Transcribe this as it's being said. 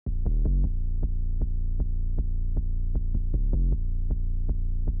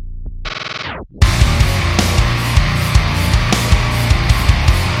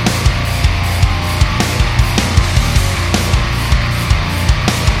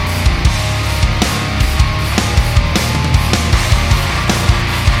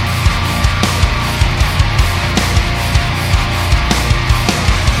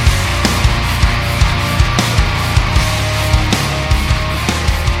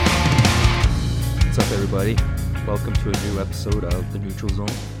everybody. Welcome to a new episode of The Neutral Zone.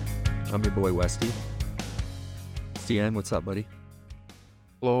 I'm your boy, Westy. CN, what's up, buddy?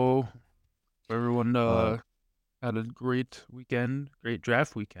 Hello. Everyone Uh, had a great weekend, great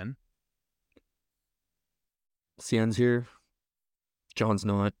draft weekend. CN's here. John's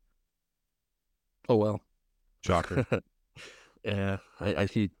not. Oh, well. Shocker. Yeah,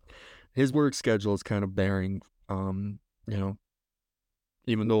 his work schedule is kind of bearing. You know,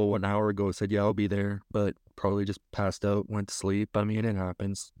 even though an hour ago said, yeah, I'll be there, but probably just passed out, went to sleep. I mean, it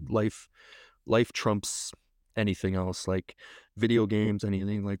happens. Life trumps anything else, like video games,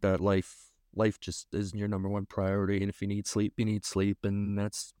 anything like that. Life just is your number one priority, and if you need sleep, you need sleep, and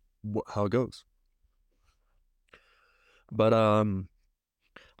that's how it goes. But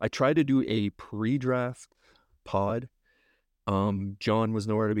I tried to do a pre-draft pod. John was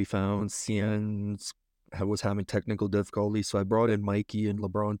nowhere to be found. CN was having technical difficulties, so I brought in Mikey and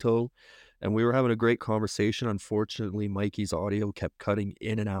Lebronto, and we were having a great conversation. Unfortunately, Mikey's audio kept cutting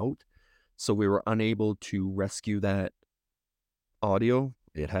in and out, so we were unable to rescue that audio.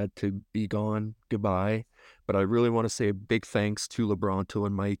 It had to be gone. Goodbye. But I really want to say a big thanks to Lebronto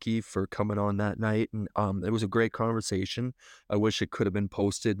and Mikey for coming on that night. And it was a great conversation. I wish it could have been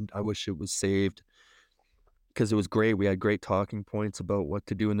posted. I wish it was saved because it was great. We had great talking points about what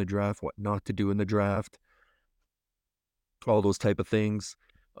to do in the draft, what not to do in the draft, all those type of things.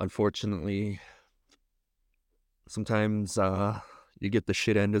 Unfortunately, sometimes you get the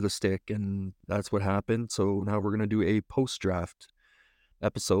shit end of the stick, and that's what happened. So now we're going to do a post-draft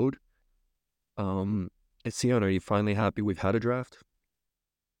episode. Sion, are you finally happy we've had a draft?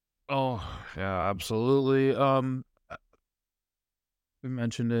 Oh, yeah, absolutely. We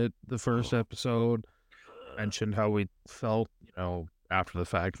mentioned it the first episode, mentioned how we felt, after the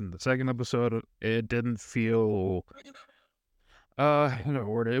fact. In the second episode, it didn't feel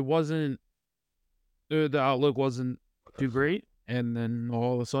it wasn't the outlook wasn't too great, and then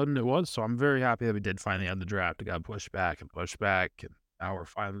all of a sudden it was. So I'm very happy that we did finally have the draft. It got pushed back, and now we're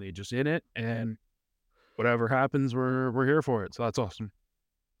finally just in it, and whatever happens, we're here for it. So that's awesome.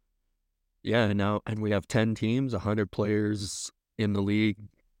 Yeah, and we have 10 teams, 100 players in the league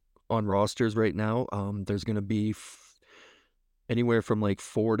on rosters right now. There's going to be anywhere from like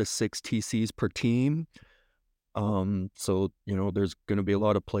 4 to 6 TCs per team. So, there's going to be a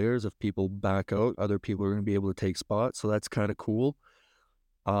lot of players. If people back out, other people are going to be able to take spots. So that's kind of cool.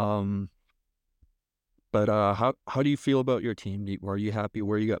 But how do you feel about your team? Are you happy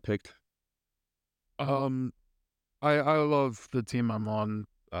where you got picked? I love the team I'm on,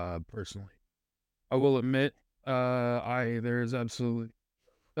 personally. I will admit, there's absolutely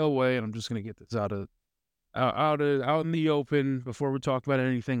no way, and I'm just gonna get this out in the open before we talk about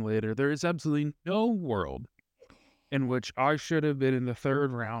anything later. There is absolutely no world in which I should have been in the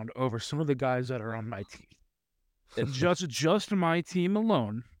third round over some of the guys that are on my team. Just my team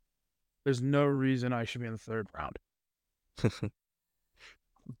alone, there's no reason I should be in the third round.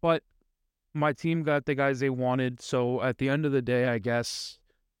 But my team got the guys they wanted, so at the end of the day, I guess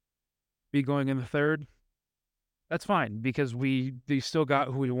be going in the third, that's fine because they still got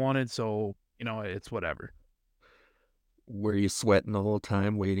who we wanted, so it's whatever. Were you sweating the whole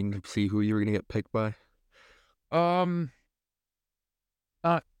time waiting to see who you were going to get picked by? Um,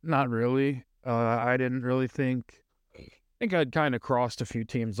 not really. I didn't really think. I think I'd kind of crossed a few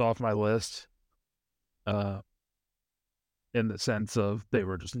teams off my list. In the sense of they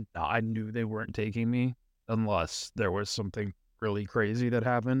were just, I knew they weren't taking me unless there was something really crazy that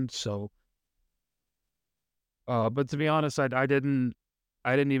happened. So, but to be honest, I didn't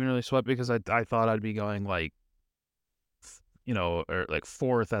even really sweat because I thought I'd be going like, or like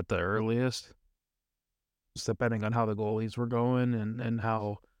fourth at the earliest, just depending on how the goalies were going and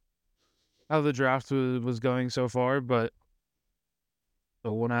how the draft was going so far. But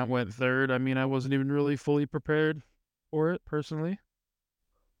so when I went third, I mean, I wasn't even really fully prepared for it personally.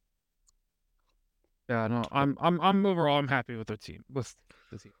 Yeah, no, I'm overall I'm happy with the team we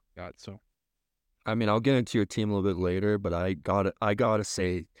got. So I mean, I'll get into your team a little bit later, but I gotta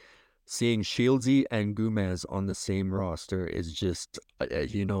say, seeing Shieldsy and Gomez on the same roster is just,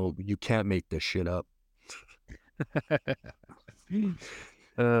 you can't make this shit up.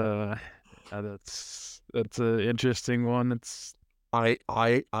 That's an interesting one. It's I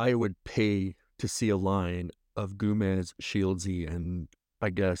would pay to see a line of Gomez, Shieldsy, and I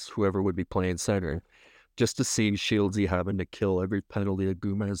guess whoever would be playing center, just to see Shieldsy having to kill every penalty that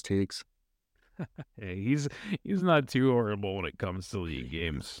Gomez takes. hey, he's not too horrible when it comes to league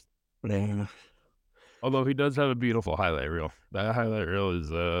games. Yeah. Although he does have a beautiful highlight reel. That highlight reel is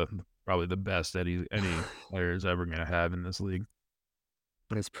probably the best that any player is ever gonna have in this league.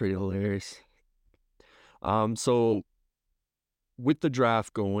 It's pretty hilarious. So with the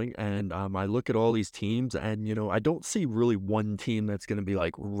draft going and I look at all these teams and I don't see really one team that's going to be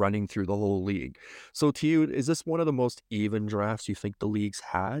like running through the whole league. So to you, is this one of the most even drafts you think the league's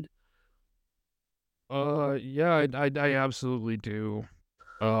had? Yeah, I absolutely do.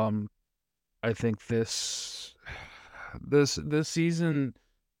 Um, I think this season,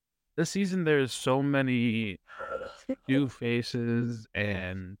 there's so many new faces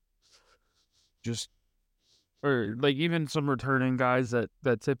and just or like even some returning guys that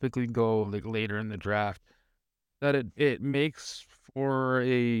typically go like later in the draft that it makes for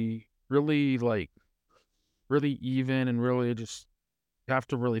a really really even and really just you have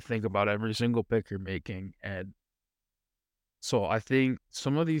to really think about every single pick you're making. And so I think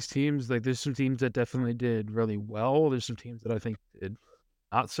some of these teams, like there's some teams that definitely did really well. There's some teams that I think did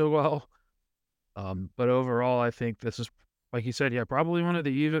not so well. But overall, I think this is, like you said, yeah, probably one of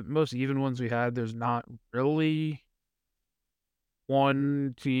the most even ones we had. There's not really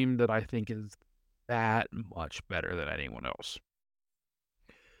one team that I think is that much better than anyone else.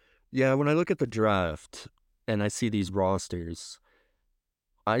 Yeah, when I look at the draft and I see these rosters,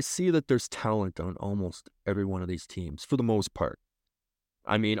 I see that there's talent on almost every one of these teams for the most part.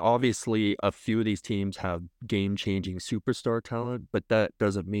 I mean, obviously, a few of these teams have game-changing superstar talent, but that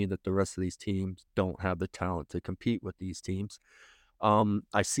doesn't mean that the rest of these teams don't have the talent to compete with these teams.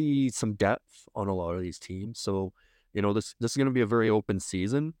 I see some depth on a lot of these teams, so this is going to be a very open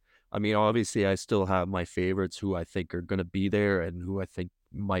season. I mean, obviously, I still have my favorites who I think are going to be there and who I think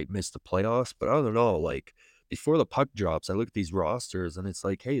might miss the playoffs, but I don't know. Like before the puck drops, I look at these rosters and it's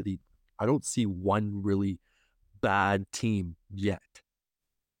like, hey, I don't see one really bad team yet.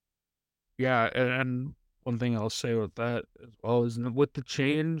 Yeah, and one thing I'll say with that as well is with the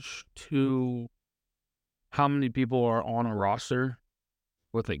change to how many people are on a roster,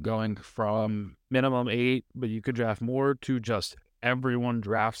 with it going from minimum 8, but you could draft more, to just everyone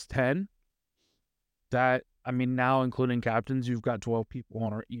drafts 10. That, I mean, now including captains, you've got 12 people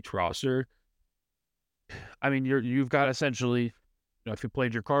on each roster. I mean, you've got essentially, if you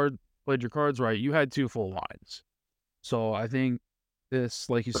played your cards right, you had two full lines. So I think this,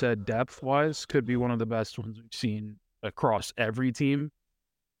 like you said, depth wise, could be one of the best ones we've seen across every team.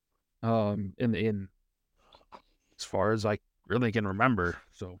 In as far as I really can remember.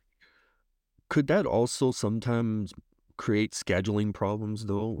 So Could that also sometimes create scheduling problems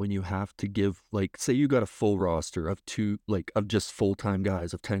though when you have to give like say you got a full roster of two like of just full-time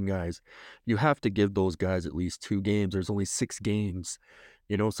guys of 10 guys. You have to give those guys at least 2 games. There's only 6 games.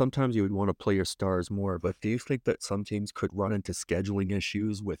 Sometimes you would want to play your stars more, but do you think that some teams could run into scheduling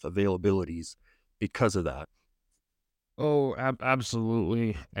issues with availabilities because of that? oh,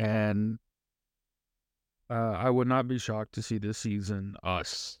 absolutely, and I would not be shocked to see this season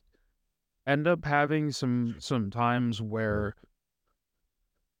us end up having some times where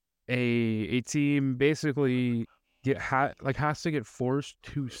a team basically has to get forced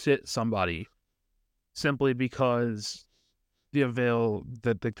to sit somebody simply because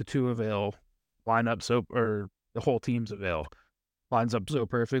the two avail line up so or the whole team's avail lines up so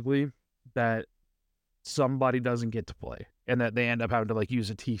perfectly that somebody doesn't get to play and that they end up having to like use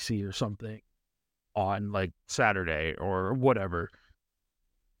a TC or something on like Saturday or whatever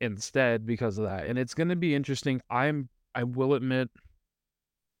instead because of that. And it's going to be interesting. I will admit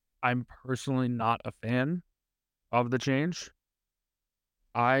I'm personally not a fan of the change.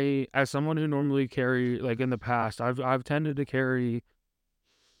 I, as someone who normally carry, like in the past, I've tended to carry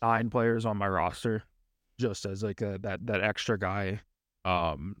 9 players on my roster just as like that extra guy,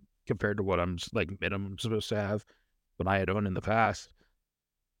 compared to what I'm like minimum supposed to have when I had owned in the past.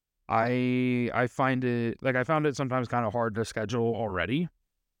 I find it like I found it sometimes kind of hard to schedule already.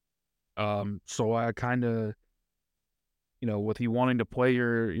 So I kind of, with you wanting to play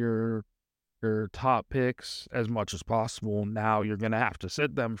your top picks as much as possible, now you're gonna have to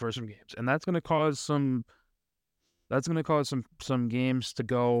sit them for some games, and that's gonna cause some games to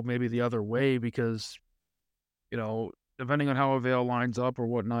go maybe the other way because you know depending on how Avail lines up or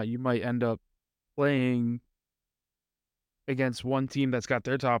whatnot, you might end up playing against one team that's got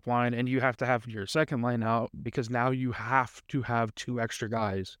their top line, and you have to have your second line out because now you have to have two extra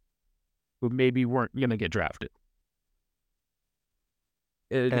guys who maybe weren't gonna get drafted.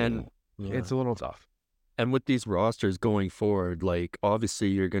 It, And yeah. it's a little tough. And with these rosters going forward, like obviously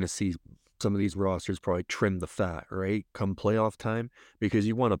you're going to see some of these rosters probably trim the fat, right? Come playoff time, because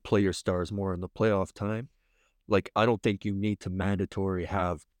you want to play your stars more in the playoff time. Like, I don't think you need to mandatory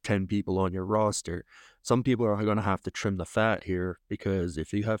have 10 people on your roster. Some people are going to have to trim the fat here because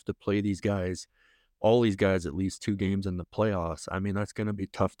if you have to play these guys, all these guys, at least 2 games in the playoffs, I mean, that's going to be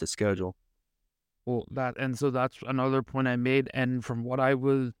tough to schedule. Well, that's another point I made, and from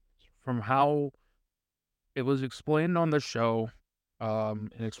how it was explained on the show,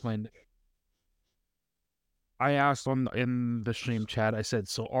 and explained, I asked in the stream chat, I said,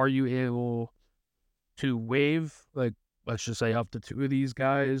 "So are you able to waive, like, let's just say up to 2 of these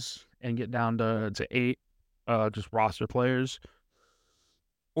guys and get down to 8, just roster players?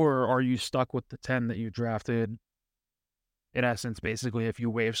 Or are you stuck with the 10 that you drafted?" In essence, basically, if you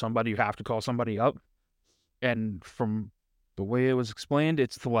waive somebody, you have to call somebody up. And from the way it was explained,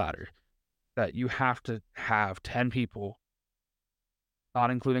 it's the latter, that you have to have 10 people,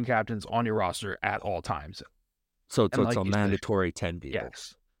 not including captains, on your roster at all times. So And it's like a you said, mandatory 10 people.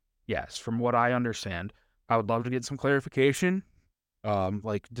 yes, yes, from what I understand, I would love to get some clarification,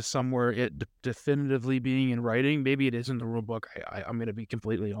 like just somewhere it definitively being in writing. Maybe it is in the rule book. I'm going to be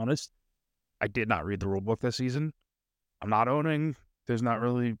completely honest. I did not read the rule book this season. I'm not owning. There's not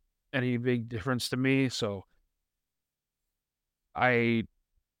really any big difference to me. So I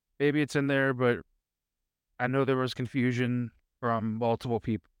maybe it's in there, but I know there was confusion from multiple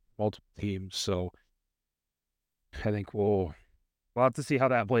people, multiple teams. So I think we'll have to see how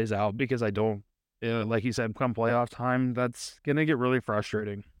that plays out because I don't, like you said, come playoff time, that's gonna get really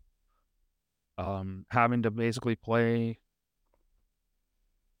frustrating. Having to basically play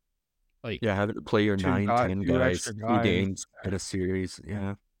like Yeah, having to play your 9, 10 two guys, extra 2 guys. games in a series.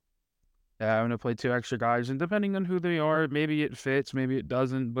 Yeah. Yeah, having to play two extra guys, and depending on who they are, maybe it fits, maybe it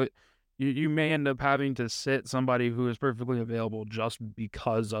doesn't. But you may end up having to sit somebody who is perfectly available just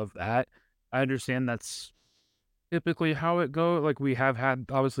because of that. I understand that's typically how it goes. Like we have had,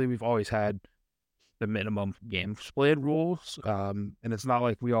 obviously, we've always had the minimum game split rules, and it's not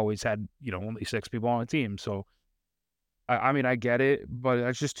like we always had only 6 people on a team. So I mean, I get it, but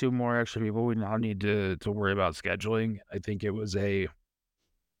that's just 2 more extra people we now need to worry about scheduling. I think it was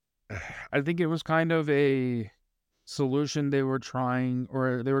kind of a solution they were trying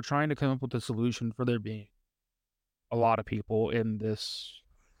to come up with a solution for there being a lot of people in this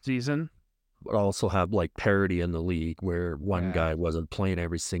season. But also have like parity in the league where one Yeah. guy wasn't playing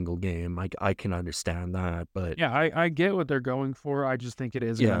every single game. I can understand that, but Yeah, I get what they're going for. I just think it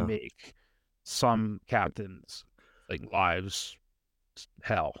is gonna yeah, make some captains like lives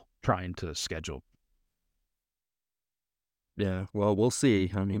hell trying to schedule. yeah. Well, we'll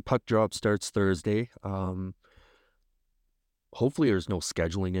see. I mean, puck drop starts Thursday. Hopefully there's no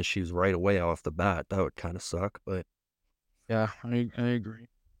scheduling issues right away off the bat. That would kind of suck, but Yeah, I agree.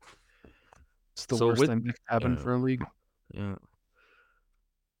 It's the so worst with thing that can happen yeah, for a league. yeah.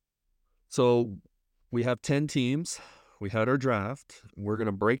 So we have 10 teams. We had our draft. We're going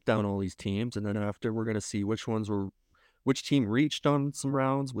to break down all these teams, and then after we're going to see which team reached on some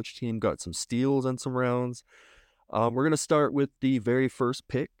rounds, which team got some steals on some rounds. We're going to start with the very first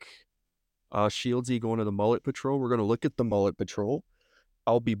pick. Shieldsy going to the Mullet Patrol. We're going to look at the Mullet Patrol.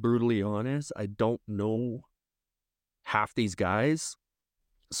 I'll be brutally honest. I don't know half these guys.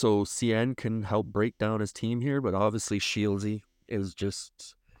 So CN can help break down his team here, but obviously Shieldsy is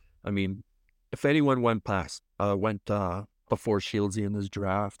just, I mean, if anyone went before Shieldsy in this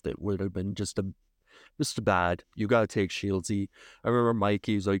draft, it would have been just bad. You got to take Shieldsy. I remember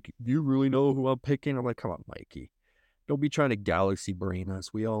Mikey's like, "Do you really know who I'm picking?" I'm like, "Come on, Mikey. Don't be trying to galaxy brain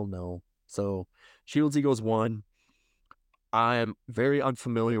us. We all know." So Shieldsy goes 1. I am very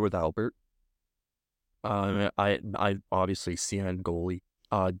unfamiliar with Albert. I obviously CN goalie.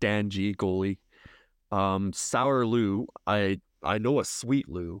 Dan G goalie. Sour Lou. I know a Sweet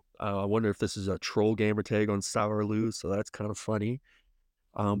Lou. I wonder if this is a troll gamer tag on Sour Lou, so that's kind of funny.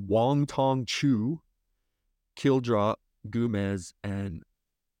 Wong Tong Chu, Killdrop, Gomez, and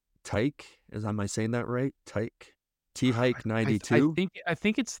Tyke. Am I saying that right? Tyke. T Hike I 92. think I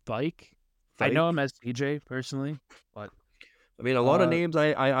think it's like I know him Tyke. as CJ personally, but I mean, a lot of uh names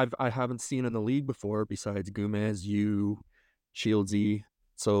I haven't seen in the league before besides Gomez, you, Shieldsy.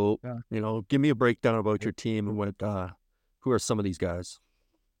 So yeah. give me a breakdown about your team and what who are some of these guys.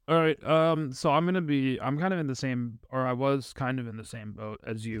 All right. So I'm kind of in the same, or I was kind of in the same boat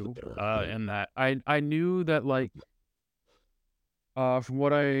as you, in that I knew that like from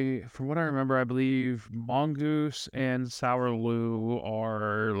what I remember, I believe Mongoose and Sour Lou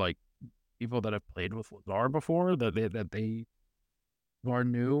are like people that have played with Lazar before, that they are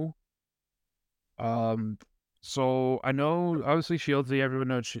new. Um, so I know obviously Shieldsy, everyone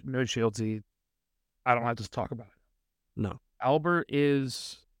knows Shieldsy. I don't have to talk about it. No. Albert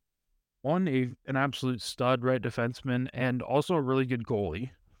is an absolute stud right defenseman and also a really good goalie,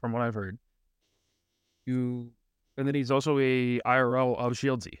 from what I've heard. You and then he's also a IRL of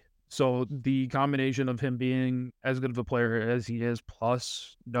Shieldsy. So the combination of him being as good of a player as he is,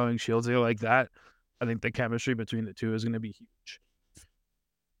 plus knowing Shieldsy like that, I think the chemistry between the two is going to be huge.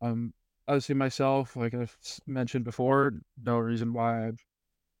 Obviously myself, like I've mentioned before, no reason why I'm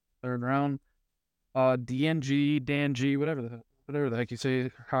third round. DNG, Dan G, whatever the heck you say,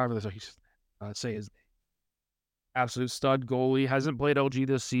 however the heck you say his name. Absolute stud goalie. Hasn't played LG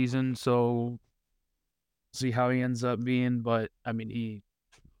this season, so see how he ends up being. But I mean, he's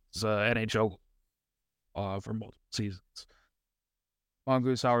NHL for multiple seasons.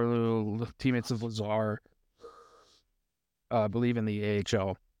 Mongoose Hourlu, teammates of Lazar, I believe in the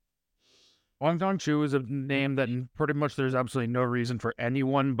AHL. Wang Dong Chu is a name that pretty much there's absolutely no reason for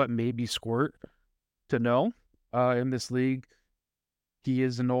anyone but maybe Squirt to know in this league. He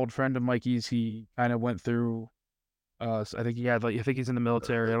is an old friend of Mikey's. He kind of went through. I think I think he's in the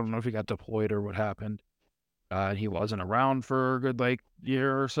military. I don't know if he got deployed or what happened. He wasn't around for a good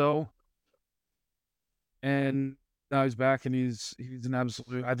year or so, and now he's back and he's an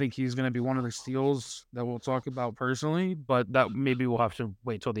absolute. I think he's going to be one of the steals that we'll talk about personally, but that maybe we'll have to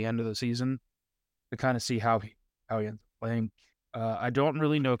wait till the end of the season to kind of see how he ends up playing. I don't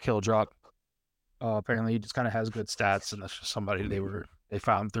really know Killdrop. Apparently, he just kind of has good stats, and that's just somebody they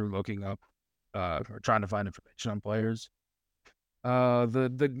found through looking up or trying to find information on players.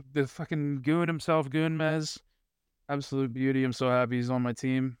 The fucking Goon himself, Goon Mez, absolute beauty. I'm so happy he's on my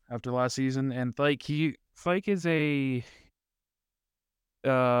team after last season. And Fike is a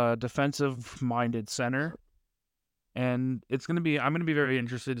defensive minded center, and I'm gonna be very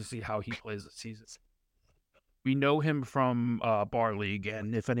interested to see how he plays this season. We know him from Bar League,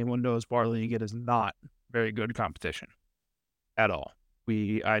 and if anyone knows Bar League, it is not very good competition at all.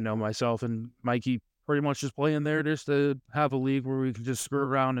 I know myself and Mikey pretty much just playing there just to have a league where we can just screw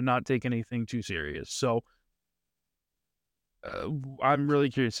around and not take anything too serious. So I'm really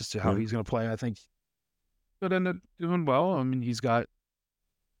curious as to how he's going to play. I think he'll end up doing well. I mean, he's got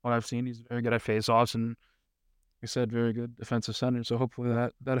what I've seen. He's very good at face-offs and, like I said, very good defensive center. So hopefully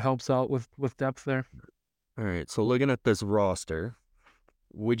that helps out with depth there. All right, so looking at this roster,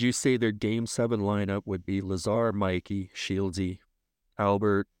 would you say their Game 7 lineup would be Lazar, Mikey, Shieldsy,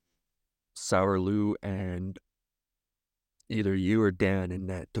 Albert, Sourlou, and either you or Dan in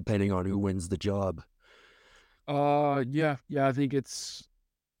net, depending on who wins the job? Yeah, I think it's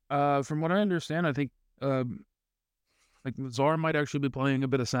from what I understand, I think like Lazar might actually be playing a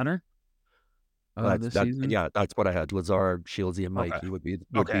bit of center this season. Yeah, that's what I had. Lazar, Shieldsy, and Okay. Mikey would be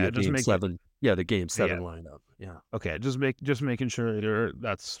Okay, a Game 7. Yeah, the Game 7 yeah. lineup. Yeah. Okay, just making sure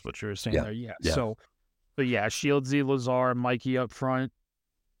that's what you're saying Yeah. there. Yeah. Yeah. So, but yeah, Shieldsy, Lazar, Mikey up front.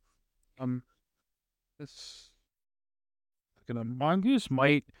 This Mongoose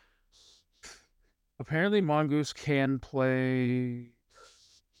might. Apparently, Mongoose can play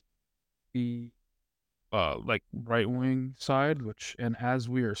the right wing side, and as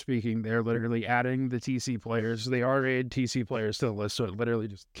we are speaking, they're literally adding the TC players. They are adding TC players to the list, so it literally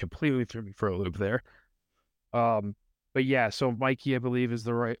just completely threw me for a loop there. But yeah, so Mikey, I believe, is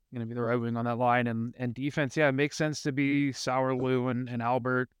going to be the right wing on that line, and defense. Yeah, it makes sense to be Sourlou and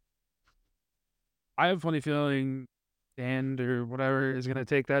Albert. I have a funny feeling Dan or whatever is going to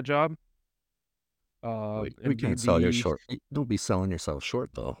take that job. We can't sell you short. Don't be selling yourself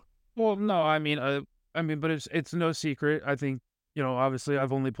short, though. Well, no, I mean, but it's no secret. I think obviously,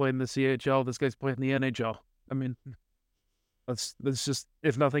 I've only played in the CHL. This guy's playing in the NHL. I mean, let's just,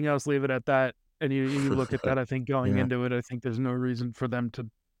 if nothing else, leave it at that. And you look at that. I think going into it, I think there's no reason for them to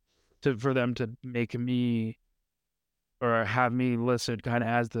make me or have me listed kind of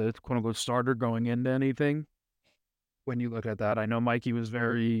as the quote unquote starter going into anything. When you look at that, I know Mikey was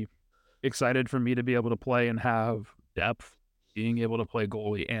very excited for me to be able to play and have depth, being able to play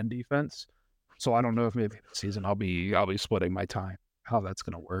goalie and defense. So I don't know if maybe this season I'll be splitting my time, how that's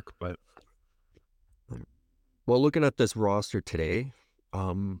going to work. But well, looking at this roster today,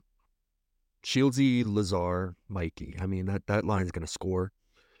 Shieldsy, Lazar, Mikey. I mean that line's going to score.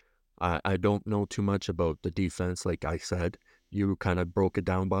 I don't know too much about the defense. Like I said, you kind of broke it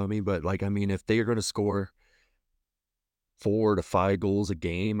down by me, but I mean, if they are going to score 4 to 5 goals a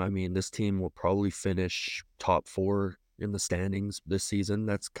game, I mean, this team will probably finish top 4 in the standings this season.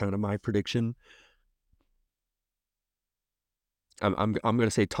 That's kind of my prediction. I'm going to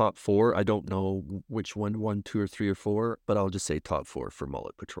say top 4. I don't know which 1, 2, or 3, or 4, but I'll just say top 4 for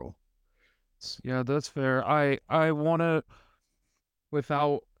Mullet Patrol. Yeah, that's fair. I want to,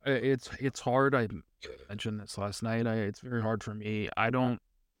 without it's hard. I mentioned this last night. It's very hard for me. I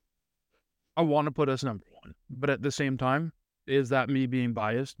want to put us number 1, but at the same time, is that me being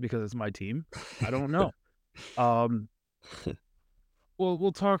biased because it's my team? I don't know.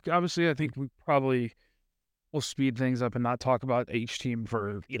 we'll talk. Obviously, I think we probably will speed things up and not talk about each team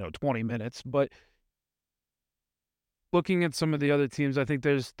for 20 minutes. But looking at some of the other teams, I think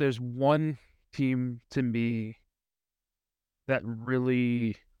there's one team to me that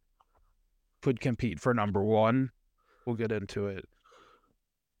really could compete for number one. We'll get into it.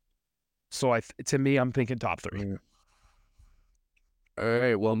 So to me, I'm thinking top three. Mm. All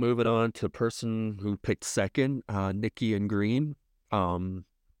right, well, moving on to person who picked second, Nikki and Green. And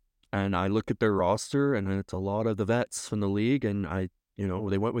I look at their roster, and it's a lot of the vets from the league, and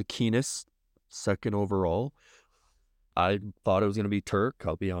they went with Keenis, second overall. I thought it was going to be Turk.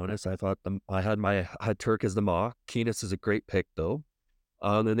 I'll be honest. I had Turk as the mock. Keenis is a great pick though.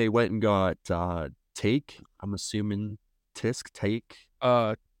 Then they went and got Take. I'm assuming Take.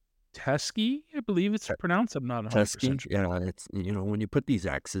 Uh, Teskey, I believe it's pronounced. I'm not 100% Teskey. sure. Yeah, it's when you put these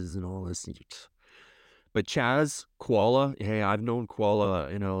X's and all this. But Chaz Koala, hey, I've known Koala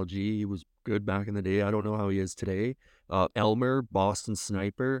in LG. He was good back in the day. I don't know how he is today. Elmer, Boston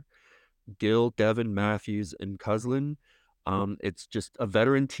Sniper, Gill, Devin, Matthews, and Cuslin. It's just a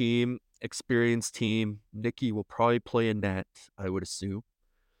veteran team, experienced team. Nikki will probably play in net, I would assume.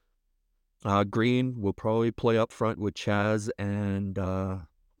 Green will probably play up front with Chaz and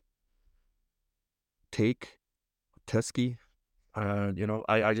Take Teskey.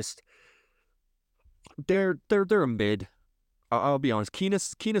 I just they're a mid. I'll be honest.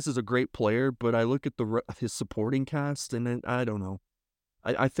 Keenis is a great player, but I look at his supporting cast, and then I don't know.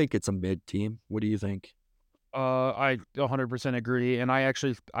 I think it's a mid team. What do you think? I 100% agree, and I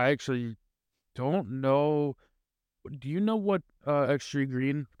actually don't know. Do you know what Extreme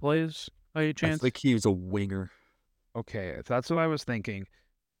Green plays by any I chance? think he was a winger. Okay, if that's what I was thinking.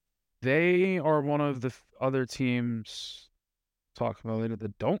 They are one of the other teams talk about later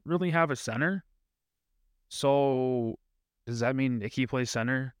that don't really have a center. So does that mean Nikki plays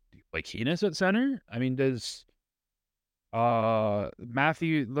center? Like Keenis at center? I mean, does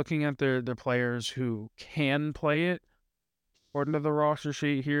Matthew, looking at their players who can play it according to the roster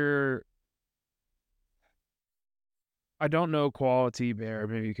sheet here, I don't know quality bear.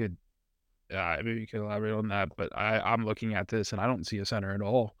 Maybe you could elaborate on that. But I'm looking at this and I don't see a center at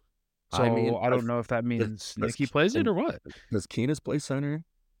all. I So mean, I don't know if that does, means does, Nikki plays it and or what. does Keenis play center?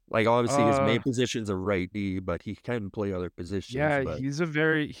 Like, obviously, his Uh, main position's a right D, but he can play other positions. yeah, But he's a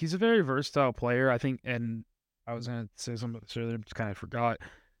very versatile player. I think, and I was gonna say something about this earlier, just kind of forgot.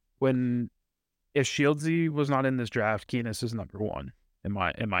 When if Shieldsy was not in this draft, Keenis is number one in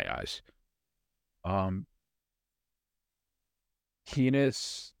my eyes. Um,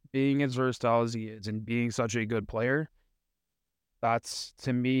 Keenis being as versatile as he is and being such a good player, that's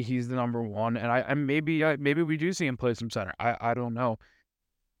to me he's the number one. And maybe we do see him play some center. I don't know.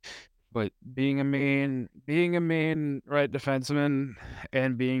 But being a main right defenseman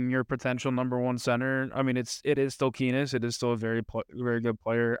and being your potential number one center, I mean it is still Keenis. It is still a very good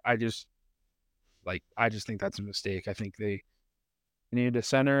player. I just think that's a mistake. I think they need a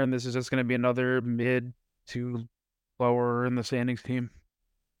center, and this is just going to be another mid to lower in the standings team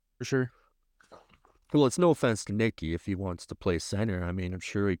for sure. well, it's no offense to Nicky if he wants to play center. I mean, I'm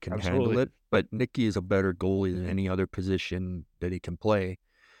sure he can handle Absolutely. it. But Nicky is a better goalie than any other position that he can play.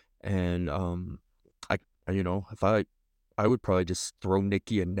 And I if I would probably just throw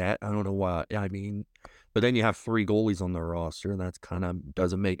Nicky in net. I don't know why. I mean, but then you have three goalies on the roster, and that's kind of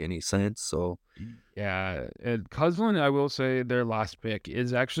doesn't make any sense. So Yeah, and Cuslin, I will say their last pick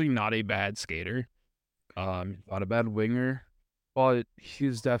is actually not a bad skater. Not a bad winger, but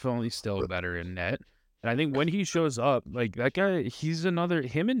he's definitely still better in net. And I think when he shows up, like that guy,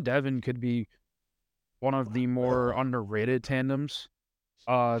 him and Devin could be one of the more underrated tandems.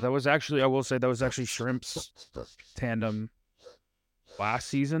 I will say, that was actually Shrimp's tandem last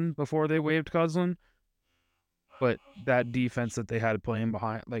season before they waived Cuslin. But that defense that they had playing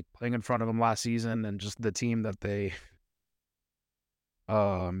in front of them last season, and just the team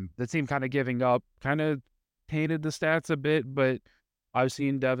kind of giving up, kind of tainted the stats a bit. But I've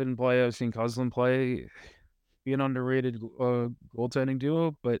seen Devin play, I've seen Cuslin play, be an underrated goaltending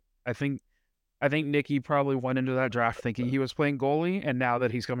duo. But I think Nicky probably went into that draft thinking he was playing goalie, and now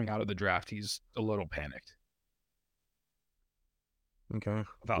that he's coming out of the draft, he's a little panicked okay.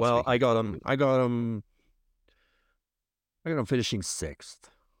 about Well, speaking. I got him finishing sixth.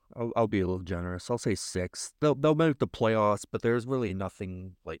 I'll be a little generous. I'll say sixth. They'll make the playoffs, but there's really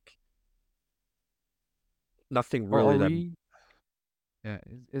nothing Or really are that we? Yeah,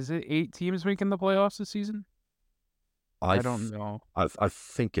 is it 8 teams making the playoffs this season? I I don't know. I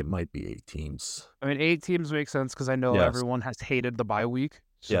think it might be 8 teams. I mean, 8 teams makes sense because I know Yes. everyone has hated the bye week.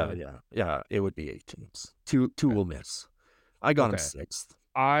 Yeah, So yeah, yeah. It would be 8 teams. Two okay. will miss. I got him Okay. 6th.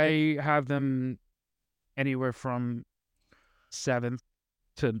 I have them anywhere from 7th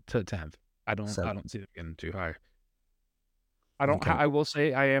to 10th. I 7th. don't see them getting too high. Okay. I will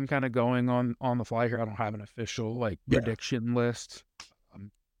say I am kind of going on the fly here. I don't have an official like Yeah. prediction list.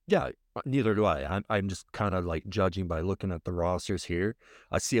 Um, Yeah, neither do I. I'm just kind of like judging by looking at the rosters here.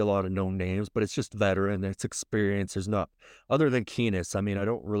 I see a lot of known names, but it's just veteran, it's experience. There's not, other than Keenest, I mean, I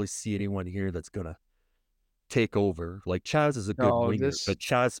don't really see anyone here that's gonna take over. Like Chaz is a good no, winger, this but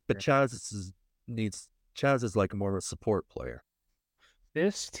Chaz needs Chaz is like more of a support player.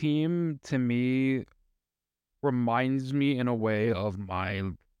 this team to me reminds me in a way of my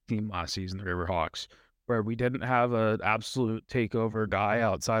team last season, the Riverhawks, where we didn't have an absolute takeover guy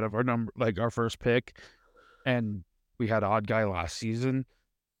outside of our number, like our first pick, and we had odd guy last season,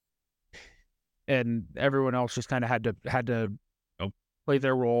 and everyone else just kind of had to play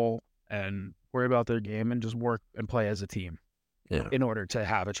their role and worry about their game and just work and play as a team Yeah, in order to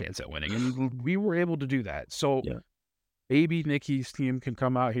have a chance at winning. And we were able to do that. So yeah. maybe Nikki's team can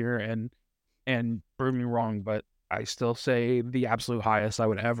come out here and prove me wrong, but I still say the absolute highest I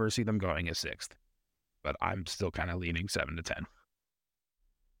would ever see them going is 6th. But I'm still kind of leaning 7 to 10.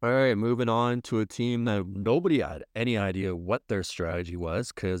 All right, moving on to a team that nobody had any idea what their strategy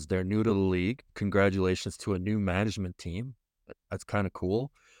was because they're new to the league. Congratulations to a new management team. That's kind of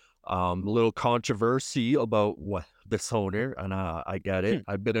cool. A little controversy about what this owner, and I get it.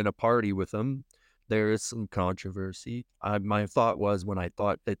 I've been in a party with him. There is some controversy. My thought was when I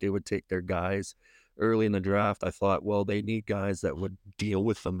thought that they would take their guys early in the draft, I thought, well, they need guys that would deal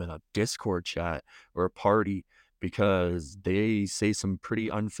with them in a Discord chat or a party because they say some pretty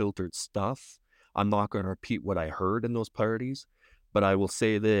unfiltered stuff. I'm not going to repeat what I heard in those parties, but I will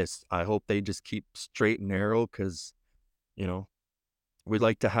say this. I hope they just keep straight and narrow because, you know, we'd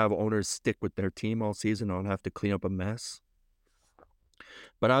like to have owners stick with their team all season, not have to clean up a mess.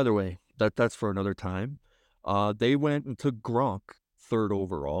 But either way, that's for another time. They went and took Gronk 3rd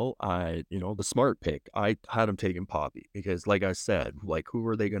overall. The smart pick. I had him taking Poppy because, like I said, like who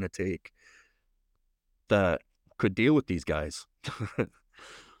are they going to take that could deal with these guys?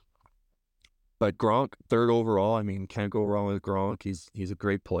 But Gronk 3rd overall. I mean, can't go wrong with Gronk. He's a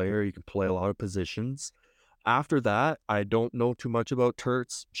great player. He can play a lot of positions. After that, I don't know too much about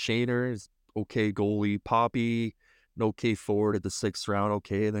Turts. Shaner is okay goalie. Poppy, an okay forward at the 6th round.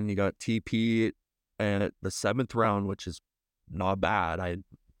 Okay, then you got TP and at the 7th round, which is not bad.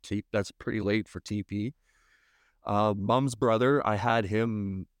 That's pretty late for TP. Mum's brother, I had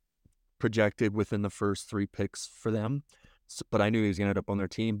him projected within the first 3 picks for them, but I knew he was going to end up on their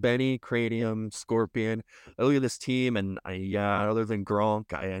team. Benny, Cranium, Scorpion. I look at this team, and other than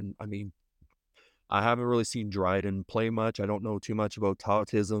Gronk, I mean, I haven't really seen Dryden play much. I don't know too much about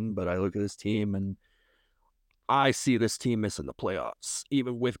Tautism, but I look at this team and I see this team missing the playoffs,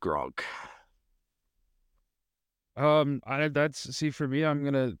 even with Gronk. That's see for me,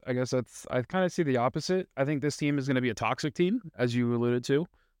 I guess I kind of see the opposite. I think this team is gonna be a toxic team, as you alluded to.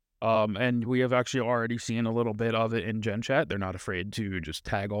 And we have actually already seen a little bit of it in Gen Chat. They're not afraid to just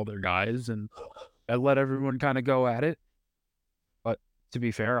tag all their guys and let everyone kind of go at it. But to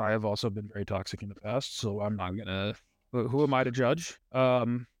be fair, I have also been very toxic in the past, so I'm not gonna. Who am I to judge? I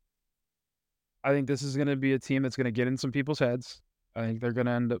think this is gonna be a team that's gonna get in some people's heads. I think they're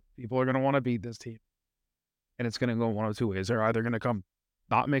gonna end up. People are gonna want to beat this team, and it's gonna go one of two ways. They're either gonna come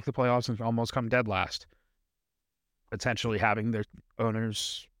not make the playoffs and almost come dead last, potentially having their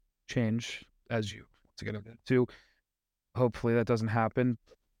owners change as you once again to. Hopefully that doesn't happen.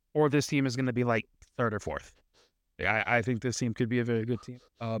 Or this team is going to be like 3rd or 4th. I think this team could be a very good team.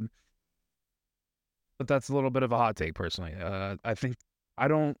 But that's a little bit of a hot take personally. I think I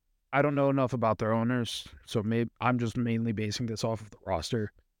don't I don't know enough about their owners, so maybe I'm just mainly basing this off of the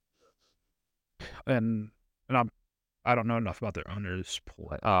roster, and I don't know enough about their owners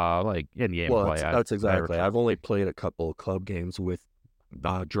play, like in game Well, play. that's I exactly. refuse. I've only played a couple of club games with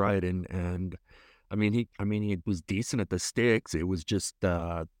Dryden, and he was decent at the sticks. It was just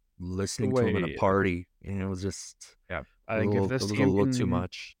The listening to him in a way, party, and it was just yeah, I think if it this was a team little too can,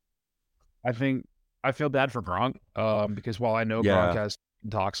 much. I think I feel bad for Gronk, because while I know Gronk Yeah, has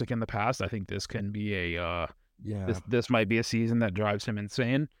been toxic in the past, I think this can be yeah, this might be a season that drives him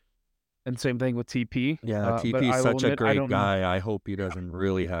insane. And same thing with TP. yeah. But TP is I will such a admit I great don't. guy. I hope he Yeah, doesn't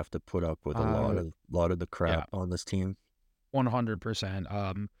really have to put up with a uh, lot of the yeah, crap on this team.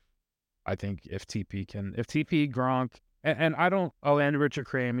 100%. I think if TP Gronk and I don't. Oh, and Richard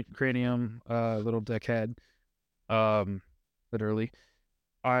Cranium, little dickhead. Um, literally.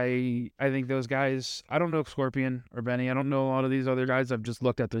 I think those guys. I don't know Scorpion or Benny. I don't know a lot of these other guys. I've just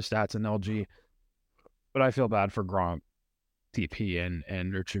looked at their stats in LG, but I feel bad for Gronk. TP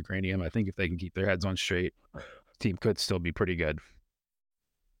and Nurture Cranium. I think if they can keep their heads on straight, team could still be pretty good.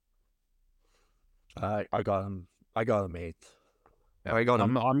 I got him. I got him eighth. Yeah, I got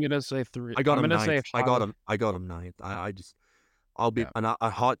him. I'm gonna say three. I got I'm him gonna say ninth. I got high. him. I got him ninth. I'll be Yeah. a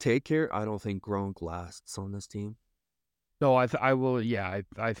hot take here. I don't think Gronk lasts on this team. No, I will. Yeah,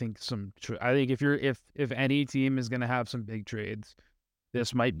 I think I think if any team is gonna have some big trades,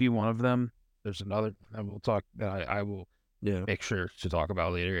 this might be one of them. There's another that we'll talk that I will Yeah. make sure to talk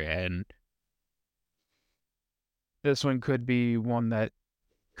about later, and this one could be one that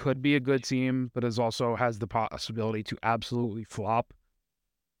could be a good team, but is also has the possibility to absolutely flop.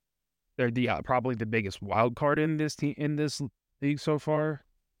 They're probably the biggest wild card in this team in this league so far,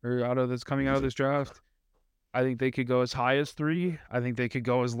 or coming out of this draft. I think they could go as high as 3. I think they could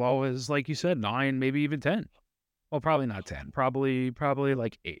go as low as, like you said, 9, maybe even 10. Well, probably not 10. Probably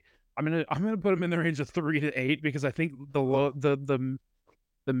like 8. I'm gonna put them in the range of 3 to 8 because I think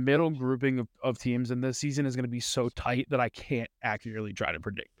the middle grouping of teams in this season is going to be so tight that I can't accurately try to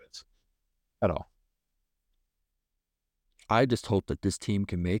predict this at all. I just hope that this team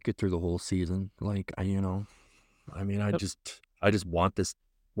can make it through the whole season. Like Yep. I just want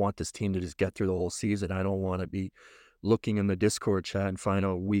this team to just get through the whole season. I don't want to be looking in the Discord chat and find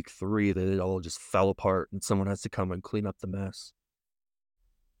out week 3 that it all just fell apart and someone has to come and clean up the mess.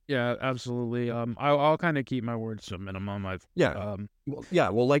 Yeah, absolutely. I'll kind of keep my words to a minimum. Yeah.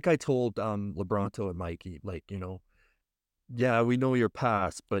 Well, like I told Lebronto and Mikey, like, yeah, we know your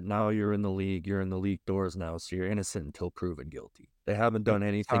past, but now you're in the league. You're in the league doors now, so you're innocent until proven guilty. They haven't yep, done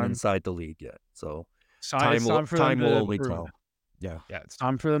anything time. inside the league yet, so It's time for them time will to only prove tell. it. Yeah. Yeah, it's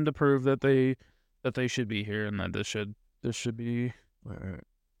time for them to prove that they should be here and that this should be. All right.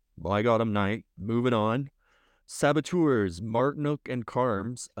 Well, I got them ninth. Moving on. Saboteurs, Martinook and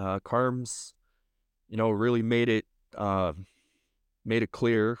Carms. Carms, really made it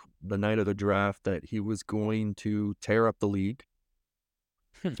clear the night of the draft that he was going to tear up the league.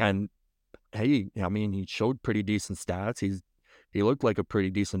 And hey, I mean, he showed pretty decent stats. He looked like a pretty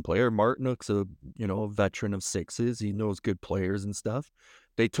decent player. Martinook's a veteran of sixes. He knows good players and stuff.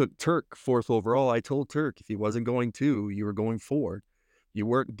 They took Turk fourth overall. I told Turk if he wasn't going 2, you were going 4. You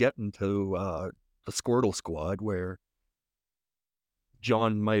weren't getting to the Squirtle squad where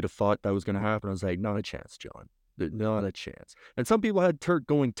John might have thought that was going to happen. I was like, not a chance, John. Not a chance. And some people had Turk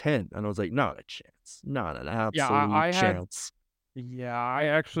going 10, and I was like, not a chance. Not an Yeah, absolute I had. chance. Yeah,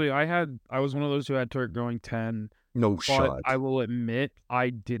 I was one of those who had Turk going 10, No but shot. I will admit I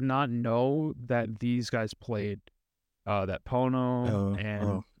did not know that these guys played. That Pono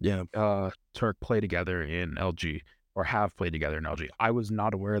and Yeah. Turk play together in LG or have played together in LG. I was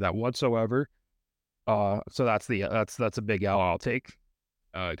not aware of that whatsoever. So that's a big L I'll take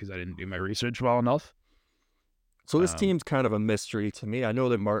because I didn't do my research well enough. So this Um, team's kind of a mystery to me. I know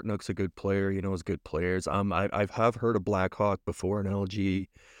that Martinook's a good player. He knows good players. I have heard of Blackhawk before in LG.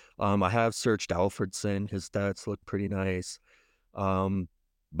 I have searched Alfredson. His stats look pretty nice.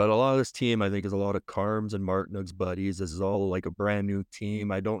 But a lot of this team, I think, is a lot of Carms and Martinook's buddies. This is all like a brand new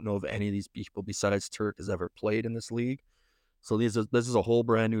team. I don't know if any of these people besides Turk has ever played in this league. So this is a whole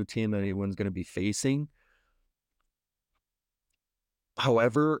brand new team that anyone's going to be facing.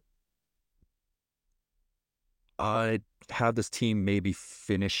 However, I have this team maybe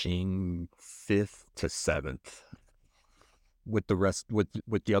finishing 5th to 7th with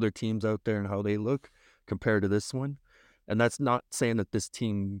the other teams out there and how they look compared to this one. And that's not saying that this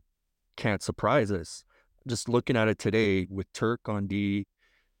team can't surprise us. Just looking at it today with Turk on D,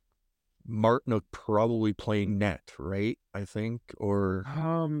 Martinook probably playing net, right? I think, or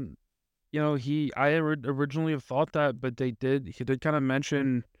um, I originally have thought that, but he did kind of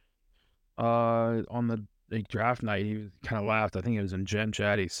mention on the draft night he kind of laughed. I think it was in Gen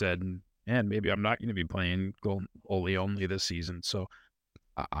Chat. He said, "Man, maybe I'm not going to be playing goalie only this season." So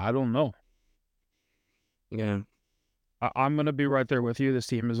I don't know. yeah. I'm going to be right there with you. This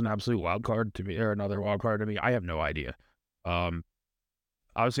team is an absolute wild card to me, or another wild card to me. I have no idea. Um,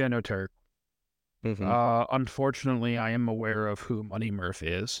 Obviously, I know Turk. Mm-hmm. Unfortunately, I am aware of who Money Murph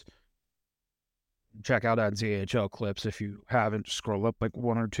is. Check out that ZHL clips if you haven't. Scroll up like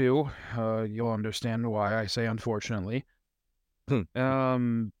 1 or 2. You'll understand why I say unfortunately.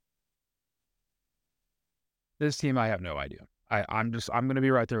 Um, this team, I have no idea. I'm going to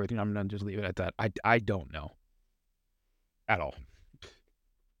be right there with you. I'm going to just leave it at that. I don't know at all.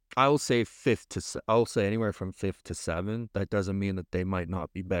 I'll say anywhere from 5th to 7th. That doesn't mean that they might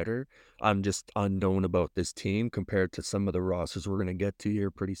not be better. I'm just unknown about this team compared to some of the rosters we're going to get to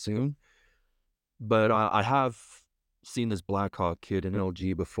here pretty soon. But I have seen this Blackhawk kid in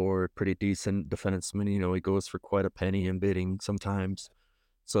LG before, pretty decent defenseman. He goes for quite a penny in bidding sometimes.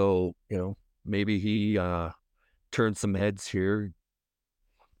 So, maybe he turns some heads here.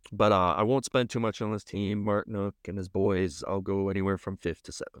 But I won't spend too much on this team. Martinook and his boys, I'll go anywhere from 5th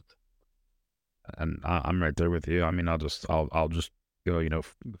to 7th. And I'm right there with you. I mean, I'll just go,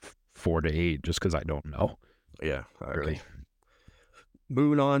 4 to 8, just because I don't know Yeah, okay. really.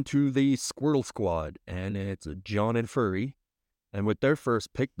 Moving on to the Squirrel Squad, and it's John and Furry. And with their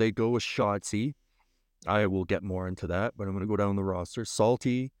first pick, they go with Shotzi. I will get more into that, but I'm going to go down the roster.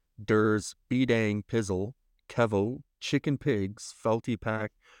 Salty, Durs, Bidang, Pizzle, Kevo, Chicken Pigs, Felty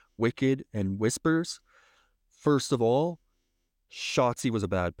Pack, Wicked, and Whispers. First of all, Shotzi was a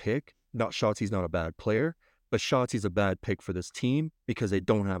bad pick. Not Shotzi's not a bad player, but Shotzi's a bad pick for this team because they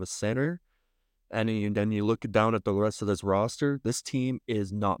don't have a center. And then you look down at the rest of this roster, this team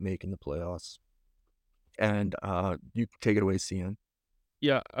is not making the playoffs. And you take it away, CN.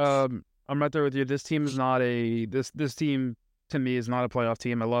 Yeah, I'm right there with you. This team is not a this team to me is not a playoff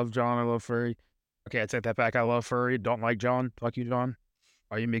team. I love John. I love Furry. Okay, I take that back. I love Furry. Don't like John. Fuck you, John.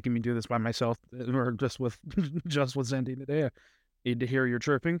 Are you making me do this by myself or just with just with Zendy today? I need to hear your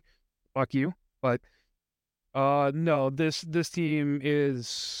chirping. Fuck you. But no, this team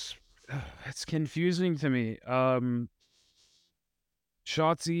is it's confusing to me.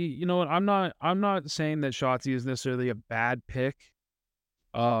 Shotzi, you know what? I'm not saying that Shotzi is necessarily a bad pick.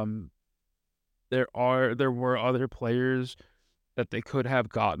 Um, there were other players that they could have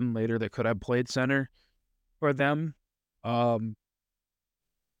gotten later that could have played center for them. Um,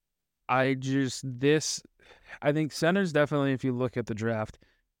 I think center's definitely, if you look at the draft,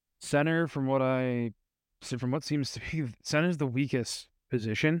 center from what seems to be center's the weakest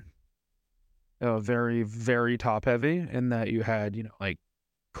position. Very very top heavy in that you had like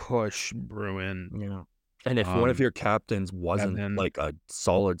Kush, Bruin, Yeah. And if one of your captains wasn't Evan. like a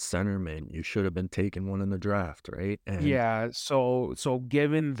solid centerman, you should have been taking one in the draft, right? And Yeah, so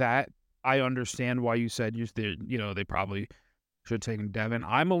given that, I understand why you said they probably should have taken Devin.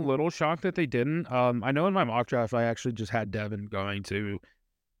 I'm a little shocked that they didn't. I know in my mock draft I actually just had Devin going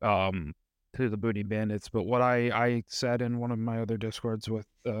um to the Booty Bandits, but what I said in one of my other discords with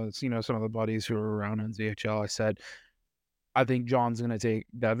some of the buddies who are around in ZHL, I said I think John's gonna take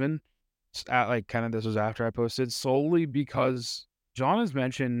Devin. At like kind of this was after I posted solely because John has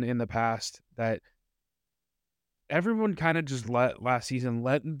mentioned in the past that everyone kind of just let last season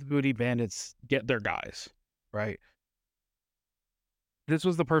let the Booty Bandits get their guys, right? This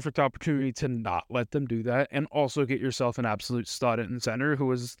was the perfect opportunity to not let them do that and also get yourself an absolute stud in center who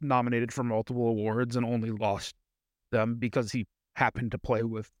was nominated for multiple awards and only lost them because he happened to play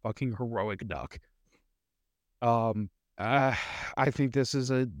with fucking Heroic Duck. Um, I think this is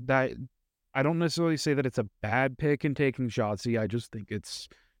that I don't necessarily say that it's a bad pick in taking Shotzi. I just think it's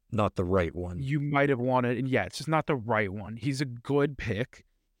not the right one. you might have wanted, and yeah, it's just not the right one. He's a good pick.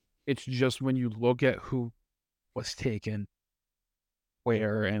 It's just when you look at who was taken,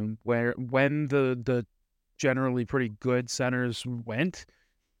 when the generally pretty good centers went,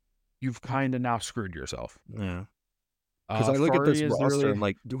 you've kind of now screwed yourself. Yeah. Because I look at Furry this is roster really, and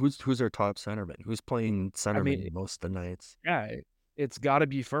like, who's our top centerman? Who's playing I mean, centerman most of the nights? yeah, it's got to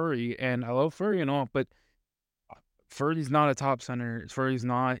be Furry, and I love Furry and all, but Furry's not a top center. Furry's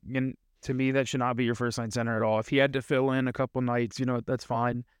not, and to me, that should not be your first line center at all. If he had to fill in a couple nights, that's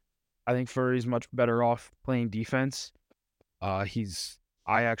fine. I think Furry's much better off playing defense. I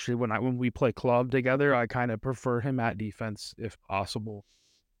actually when we play club together, I kind of prefer him at defense if possible.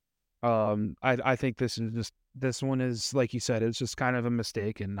 I think this one is like you said, it's just kind of a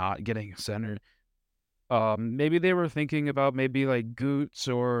mistake in not getting a center. Maybe they were thinking about maybe like Goots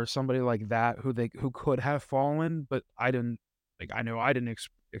or somebody like that who could have fallen, but I didn't I know I didn't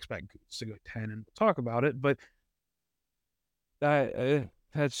expect Goots to go 10, and we'll talk about it, but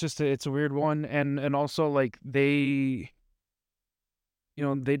that's just it's a weird one, and also like they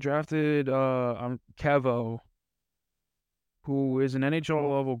drafted Kevo, who is an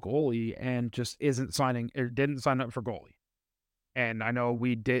NHL level goalie and just isn't signing or didn't sign up for goalie. And I know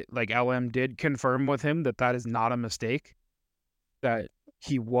we did LM did confirm with him that is not a mistake, that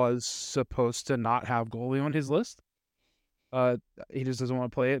he was supposed to not have goalie on his list. Uh, he just doesn't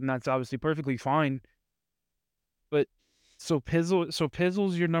want to play it, and that's obviously perfectly fine. But so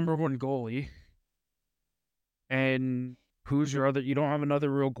Pizzle's your number one goalie, and who's your other? You don't have another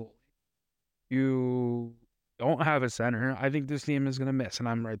real goalie. You don't have a center. I think this team is going to miss, and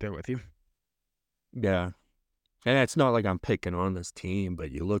I'm right there with you. Yeah. And it's not like I'm picking on this team,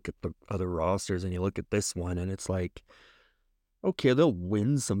 but you look at the other rosters and you look at this one and it's like, okay, they'll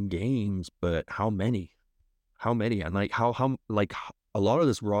win some games, but how many? how many? And like a lot of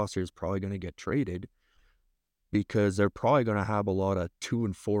this roster is probably going to get traded because they're probably going to have a lot of 2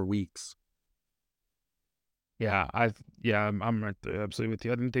 and 4 weeks. Yeah, I'm right there, absolutely with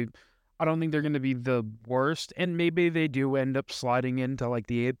you. I don't think they're going to be the worst, and maybe they do end up sliding into like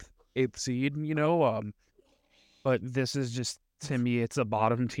the eighth seed, you know. But this is just to me, it's a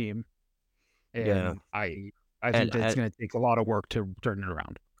bottom team, Yeah. and I And, think that's and going to take a lot of work to turn it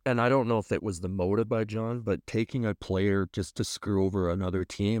around. and I don't know if that was the motive by John, but taking a player just to screw over another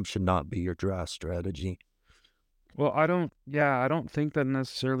team should not be your draft strategy. Well, I don't think that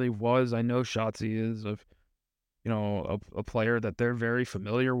necessarily was. I know Shotzi is a player that they're very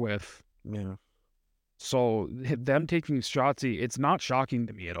familiar with. Yeah. So them taking Shotzi, it's not shocking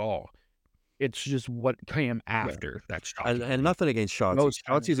to me at all. It's just what came Yeah. after that's And shocking to and me. nothing against Shotzi. Most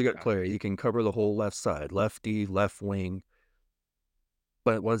times, Shotzi's a good yeah. player. He can cover the whole left side, lefty, left wing.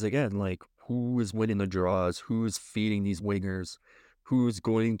 But once again, like who is winning the draws? Who's feeding these wingers? Who's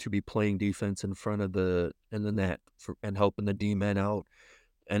going to be playing defense in front of the net and helping the D men out?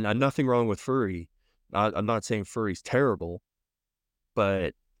 And nothing wrong with Furry. I'm not saying Furry's terrible,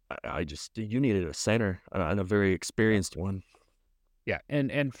 but I just you needed a center and a very Yeah. experienced one. Yeah,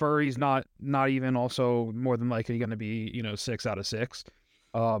 and Furry's not even also more than likely going to be 6 out of 6.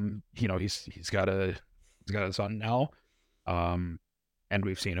 He's got a son now, um, and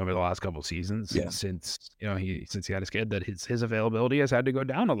we've seen over the last couple seasons Yeah, since he had his kid that his availability has had to go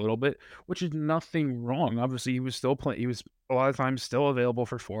down a little bit, which is nothing wrong. Obviously, he was still playing. He was a lot of times still available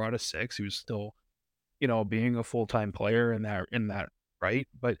for 4 out of 6. He was still being a full-time player in that right,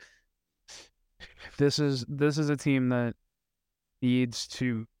 but this is a team that needs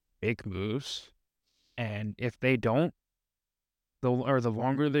to make moves, and if they don't, the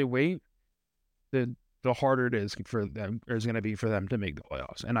longer they wait, the harder it is for them, or is going to be for them to make the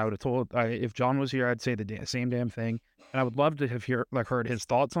playoffs. And I would have if John was here, I'd say the same damn thing. And I would love to have heard his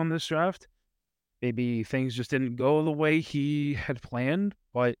thoughts on this draft. Maybe things just didn't go the way he had planned,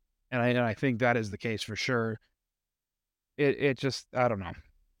 but and I think that is the case for sure. It just, I don't know.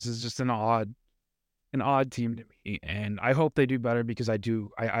 This is just an odd team to me, and I hope they do better because I do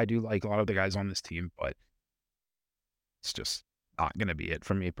like a lot of the guys on this team, but it's just not gonna be it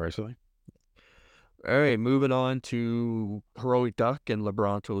for me personally. all right, moving on to Heroic Duck and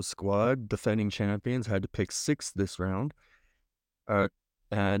Lebronto's squad. Defending champions had to pick sixth this round. Uh,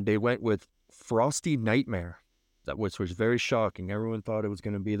 and they went with Frosty Nightmare, which was very shocking. Everyone thought it was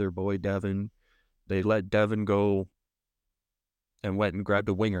going to be their boy Devin. They let Devin go and went and grabbed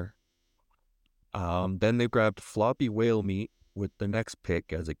a winger. Then they grabbed Floppy Whale Meat with the next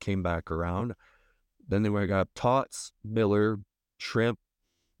pick as it came back around. Then they went and grabbed Tots, Miller, Shrimp,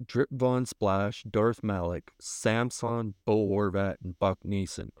 Drip Von Splash, Darth Malik, Samson, Bo Horvat, and Buck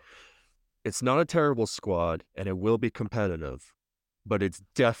Neeson. It's not a terrible squad, and it will be competitive, but it's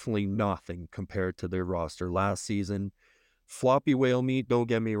definitely nothing compared to their roster last season. Floppy Whale Meat, don't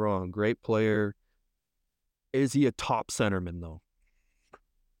get me wrong, great player. Is he a top centerman, though?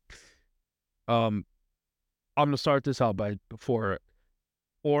 Um, I'm gonna start this out by before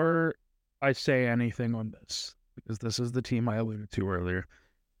I say anything on this, because this is the team I alluded to earlier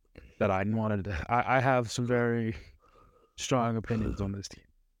that I wanted to. I have some very strong opinions on this team.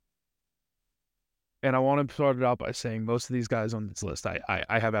 And I want to start it out by saying most of these guys on this list, I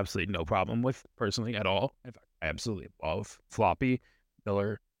have absolutely no problem with personally at all. In fact, I absolutely love Floppy,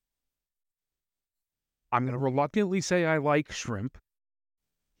 Miller. I'm going to reluctantly say I like Shrimp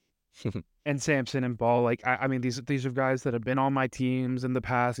and Samson and Ball. Like, I mean, these are guys that have been on my teams in the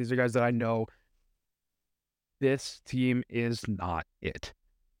past. These are guys that I know. This team is not it.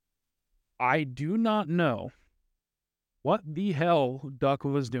 I do not know what the hell Duck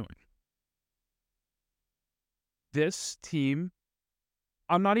was doing. This team,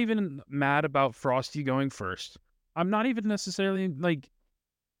 I'm not even mad about Frosty going first. I'm not even necessarily like,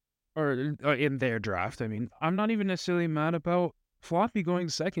 or in their draft. I mean, I'm not even necessarily mad about Floppy going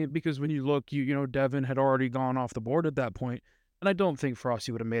second, because when you look, Devin had already gone off the board at that point, and I don't think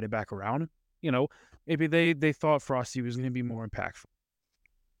Frosty would have made it back around. Maybe they thought Frosty was going to be more impactful.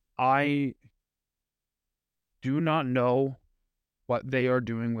 I do not know what they are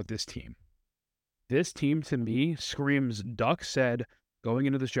doing with this team. This team to me screams Duck said going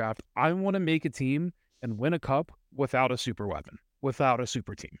into this draft, I want to make a team and win a cup without a super weapon, without a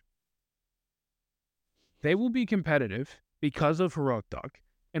super team. They will be competitive because of Heroic Duck,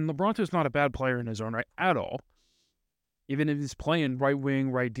 and LeBronto's not a bad player in his own right at all. Even if he's playing right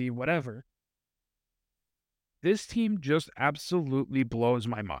wing, right D, whatever. This team just absolutely blows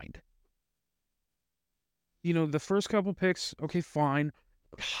my mind. The first couple picks, okay, fine.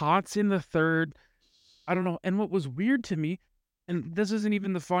 Hot's in the third. I don't know. And what was weird to me, and this isn't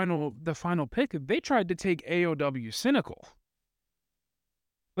even the final pick, they tried to take AOW Cynical.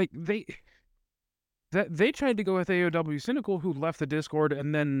 Like they tried to go with AOW Cynical, who left the Discord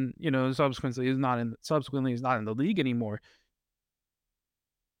and then, subsequently is not in the league anymore.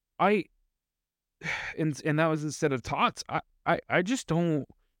 I and that was instead of Tots. I just don't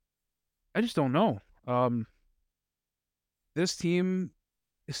know. This team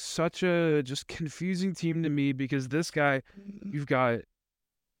is such a just confusing team to me because this guy, you've got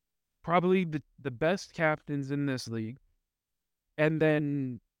probably the best captains in this league, and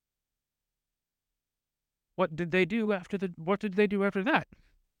then what did they do after that?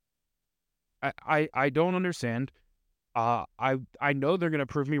 I don't understand. I know they're gonna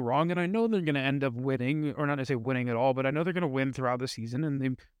prove me wrong, and I know they're gonna end up winning, or not to say winning at all, but I know they're gonna win throughout the season,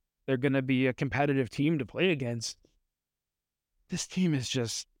 and they're gonna be a competitive team to play against. This team is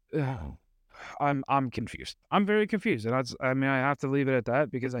just, I'm confused. I'm very confused, and I mean, I have to leave it at that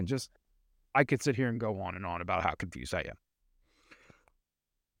because I could sit here and go on and on about how confused I am.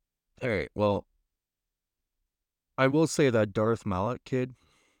 All right. Well, I will say that Darth Malak kid,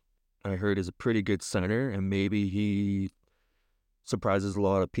 I heard, is a pretty good center, and maybe he surprises a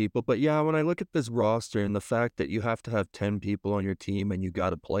lot of people. But yeah, when I look at this roster and the fact that you have to have 10 people on your team and you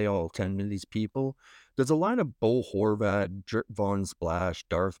got to play all 10 of these people, there's a line of Bo Horvat, Von Splash,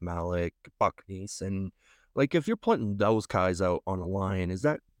 Darth Malik, Buckneys, and like if you're putting those guys out on a line, is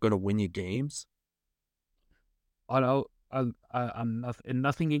that going to win you games? I know I'm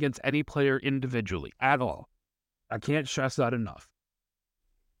nothing against any player individually at all. I can't stress that enough.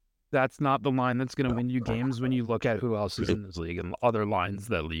 That's not the line that's going to win you games when you look at who else is in this league and other lines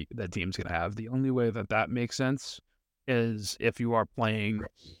that team's going to have. The only way that makes sense is if you are playing,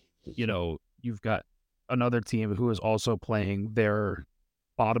 you've got another team who is also playing their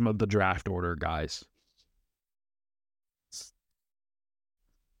bottom of the draft order guys.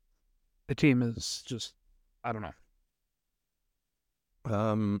 The team is just, I don't know.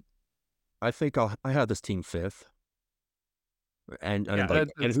 I think I have this team fifth. And Yeah,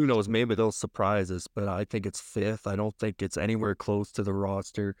 and who knows, maybe they'll surprise us, but I think it's fifth. I don't think it's anywhere close to the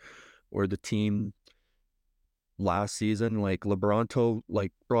roster or the team last season. Like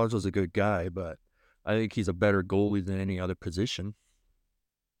Bronzo's a good guy, but I think he's a better goalie than any other position.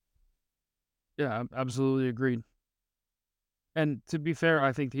 Yeah, absolutely agreed. And to be fair,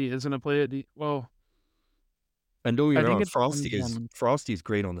 I think he is going to play it. Well, And don't get I me think wrong, it depends on. Frosty's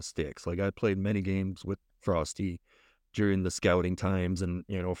great on the sticks. Like I played many games with Frosty during the scouting times, and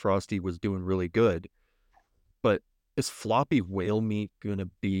Frosty was doing really good. But is Floppy Whale Meat gonna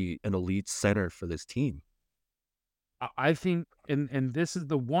be an elite center for this team? I think, and this is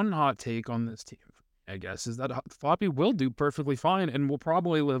the one hot take on this team, I guess, is that Floppy will do perfectly fine and will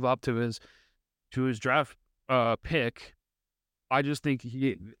probably live up to his draft pick. I just think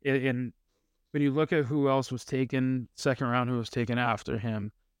when you look at who else was taken second round, who was taken after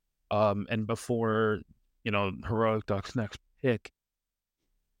him, and before, Heroic Duck's next pick,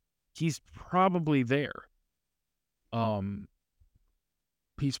 he's probably there.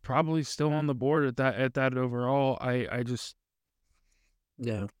 He's probably still on the board at that overall. I just,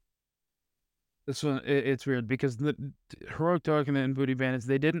 Yeah. this one, it's weird because the Heroic Duck and Booty Bandits,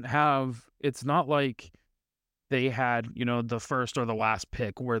 they didn't have. It's not like they had, the first or the last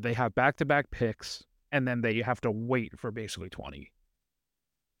pick where they have back-to-back picks and then they have to wait for basically 20.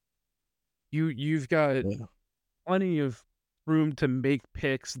 You've got Yeah. plenty of room to make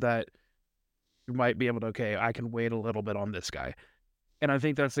picks that you might be able to, okay, I can wait a little bit on this guy. And I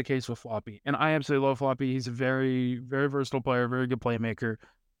think that's the case with Floppy. And I absolutely love Floppy. He's a very, very versatile player, very good playmaker.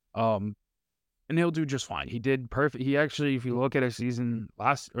 And he'll do just fine. He did perfect. He actually, if you look at his his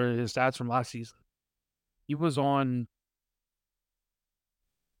stats from last season, he was on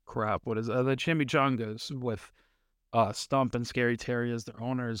what is the Chimichangas with Stump and Scary Terry as their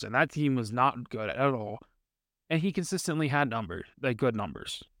owners, and that team was not good at all. And he consistently had numbers, like good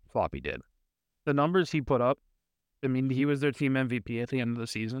numbers. Floppy did. The numbers he put up, I mean, he was their team MVP at the end of the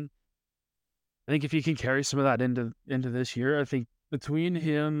season. I think if he can carry some of that into this year, I think between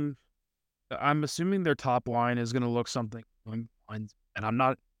him, I'm assuming their top line is going to look something along lines, and I'm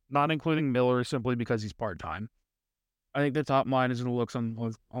not including Miller simply because he's part time. I think the top line is going to look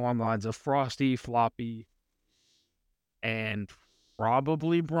along the lines of Frosty, Floppy, and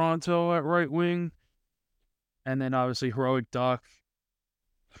probably Bronto at right wing, and then obviously Heroic Duck.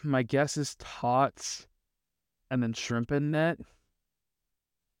 My guess is Tots, and then Shrimp in net.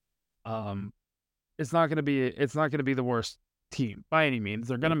 It's not gonna be the worst team by any means.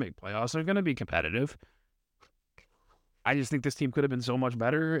 They're gonna make playoffs. They're gonna be competitive. I just think this team could have been so much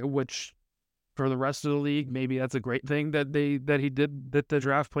better, which for the rest of the league, maybe that's a great thing that the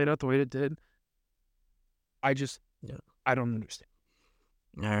draft played out the way it did. I just Yeah. I don't understand.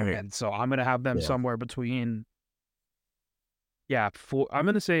 All right. And so I'm gonna have them Yeah. somewhere between I'm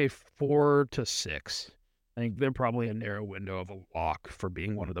gonna say 4 to 6. I think they're probably a narrow window of a lock for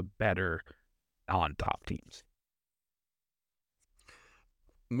being one of the better non-top teams.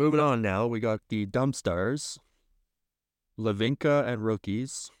 Moving on now, we got the dump stars, Lavinka and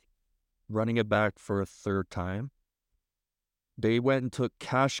rookies, running it back for a third time. They went and took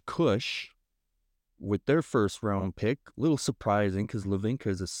Cash Kush with their first round pick. A little surprising because Lavinka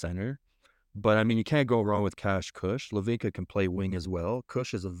is a center. But I mean, you can't go wrong with Cash Kush. Lavinka can play wing as well.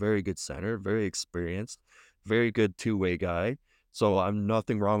 Kush is a very good center, very experienced, very good two-way guy. So I'm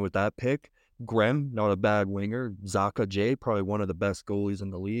nothing wrong with that pick. Grem, not a bad winger. Zaka J, probably one of the best goalies in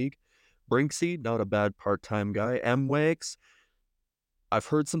the league. Brinksy, not a bad part-time guy. M-Wags, I've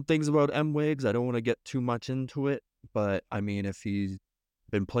heard some things about M-Wags. I don't want to get too much into it, but I mean, if he's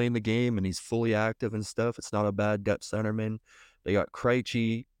been playing the game and he's fully active and stuff, it's not a bad depth centerman. They got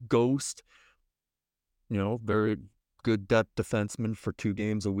Krejci, Ghost, very good depth defenseman for 2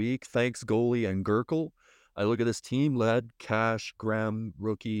 games a week. Thanks, goalie, and Gurkel. I look at this team, led Cash, Graham,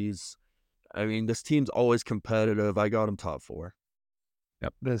 rookies. I mean, this team's always competitive. I got them top 4.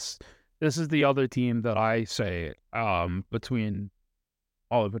 Yep. This is the other team that I say between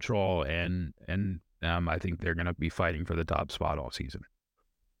Olive Patrol and I think they're gonna be fighting for the top spot all season.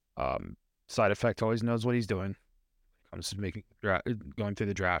 Side Effect always knows what he's doing. Comes to going through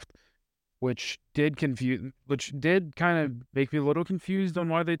the draft, which did kind of make me a little confused on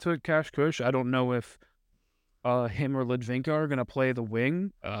why they took Cash Kush. I don't know if him or Lidvinka are gonna play the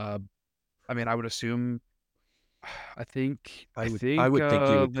wing. I mean, I would assume. I would think you would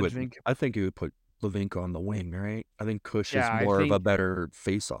put Lidvinka. I think you would put Lavinka on the wing, right? I think Kush is Yeah, I more of a think. better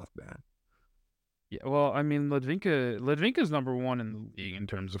face-off man. Yeah, well, I mean, Lidvinka's number one in the league in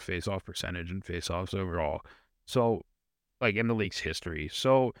terms of face-off percentage and face-offs overall. So, like in the league's history.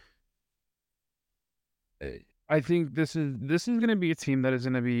 So, uh, I think this is going to be a team that is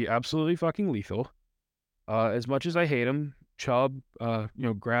going to be absolutely fucking lethal. As much as I hate him, Chubb,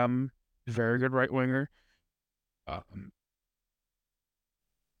 Graham, very good right winger. Um,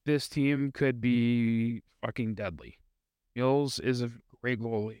 this team could be fucking deadly. Mills is a great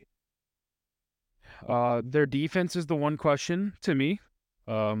goalie. Their defense is the one question to me.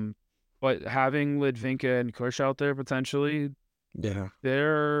 Um, but having Lidvinka and Kush out there potentially, Yeah.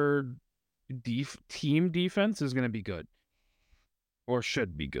 their team defense is going to be good or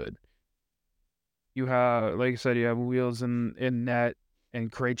should be good. You have, like I said, you have Wheels in net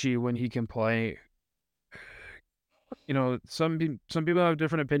and Krejci when he can play. Some people have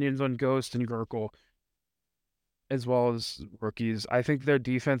different opinions on Ghost and Gurkel as well as rookies. I think their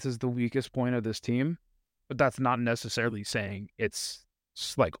defense is the weakest point of this team, but that's not necessarily saying it's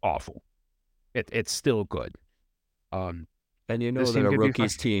like awful. It's still good. And you know This that team a could be fun.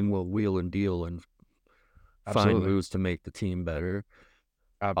 rookies team will wheel and deal and find Absolutely. moves to make the team better.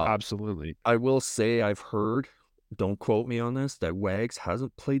 Absolutely. I will say I've heard, don't quote me on this, that Wags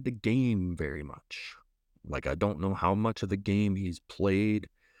hasn't played the game very much. Like, I don't know how much of the game he's played.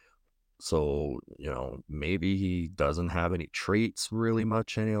 So, maybe he doesn't have any traits really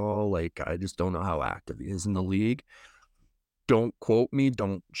much anymore. Like, I just don't know how active he is in the league. Don't quote me.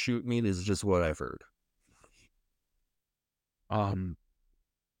 Don't shoot me. This is just what I've heard.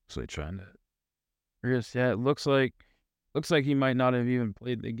 So trying to. Yes, yeah, it looks like he might not have even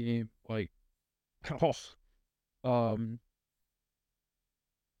played the game. Like, oh, um,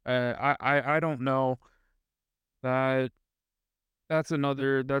 I don't know. That that's one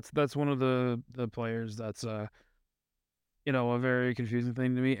of the players that's a very confusing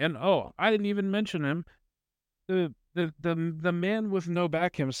thing to me. And I didn't even mention him. The man with no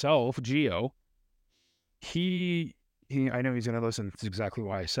back himself, Geo. He I know he's gonna listen. That's exactly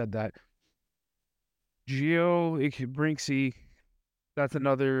why I said that. Geo Brinksy, that's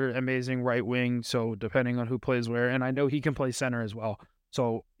another amazing right wing. So depending on who plays where, and I know he can play center as well.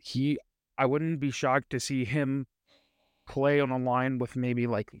 So I wouldn't be shocked to see him play on a line with maybe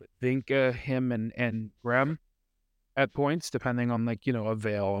like Vinka, him, and Graham at points, depending on a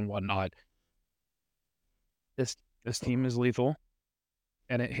Vale and whatnot. This this team is lethal,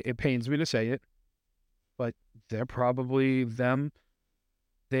 and it pains me to say it, but they're probably them.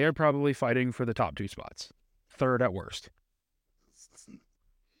 They are probably fighting for the top 2 spots, third at worst.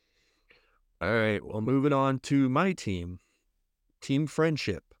 All right. Well, moving on to my team, Team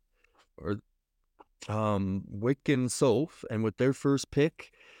Friendship, or Wick and Soph, and with their first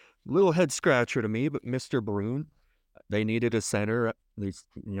pick, little head scratcher to me, but Mr. Brune, they needed a center At least,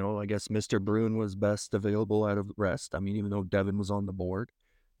 I guess Mr. Bruin was best available out of the rest. I mean, even though Devin was on the board.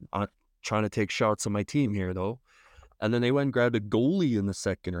 I'm trying to take shots on my team here, though. And then they went and grabbed a goalie in the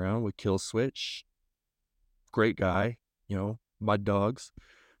second round with Kill Switch. Great guy, Mud Dogs.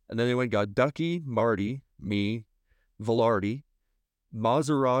 And then they went and got Ducky, Marty, me, Velarde,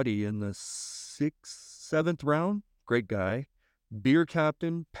 Maserati in the seventh round. Great guy. Beer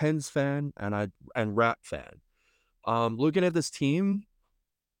Captain, Pens fan, and Rat fan. Looking at this team,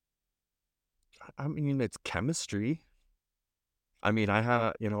 I mean, it's chemistry. I mean,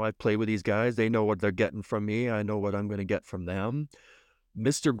 I play with these guys. They know what they're getting from me. I know what I'm going to get from them.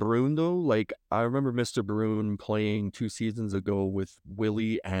 Mr. Bruin, though, like, I remember Mr. Bruin playing 2 seasons ago with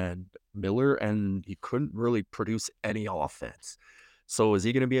Willie and Miller, and he couldn't really produce any offense. So is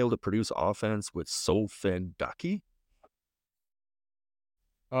he going to be able to produce offense with Soph and Ducky?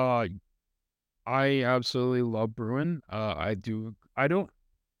 Uh, I absolutely love Bruin. I do. I don't.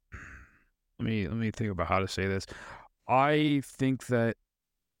 Let me think about how to say this. I think that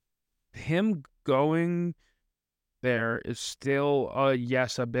him going there is still,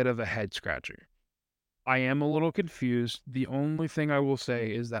 yes, a bit of a head scratcher. I am a little confused. The only thing I will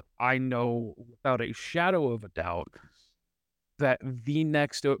say is that I know without a shadow of a doubt that the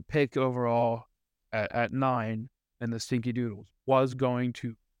next pick overall at 9 and the Stinky Doodles was going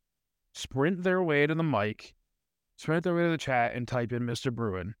to sprint their way to the mic, sprint their way to the chat, and type in Mr.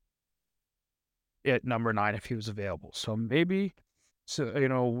 Bruin at number 9 if he was available. So maybe,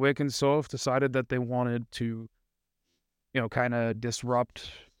 Wick and Soph decided that they wanted to, kind of disrupt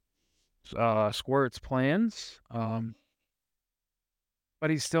Squirt's plans. But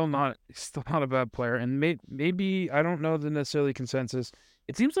he's still not a bad player. And maybe I don't know the necessarily consensus.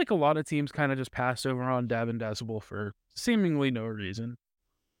 It seems like a lot of teams kind of just passed over on Davin Decibel for seemingly no reason.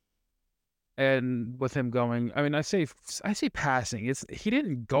 And with him going, I mean, I say passing. He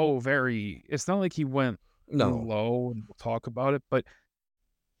didn't go very. It's not like he went No. low, and we'll talk about it. But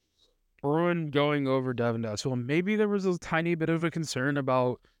Bruin going over Davin Decibel, maybe there was a tiny bit of a concern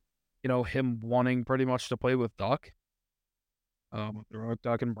about, him wanting pretty much to play with Duck.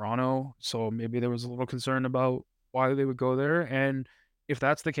 Duck and Brano. So maybe there was a little concern about why they would go there. And if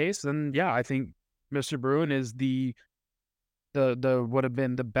that's the case, then yeah, I think Mr. Bruin is the would have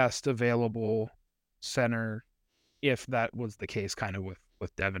been the best available center if that was the case, kind of with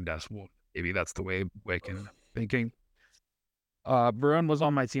Devin Decibel. Maybe that's the way Wick and thinking. Bruin was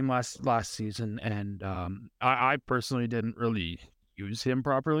on my team last season, and I personally didn't really use him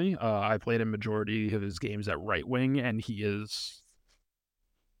properly. I played a majority of his games at right wing, and he is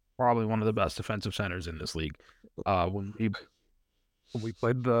probably one of the best defensive centers in this league. When we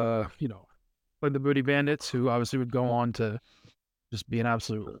played the Booty Bandits, who obviously would go on to just be an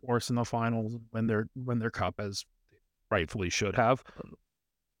absolute horse in the finals, when their cup, as rightfully should have.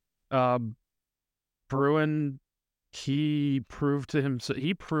 Bruin, he proved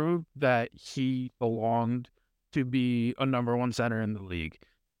that he belonged to be a number one center in the league.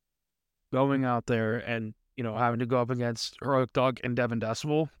 Going out there and having to go up against Heroic Doug and Devin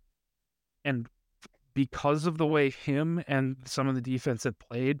Decibel, and because of the way him and some of the defense had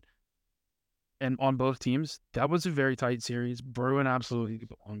played, and on both teams, that was a very tight series. Bruin absolutely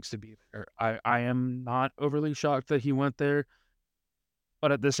belongs to be there. I am not overly shocked that he went there,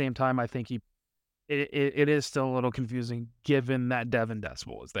 but at the same time, I think it is still a little confusing given that Devin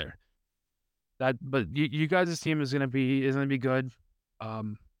Decibel is there. But you guys' team is gonna be good.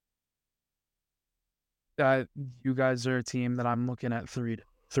 That you guys are a team that I'm looking at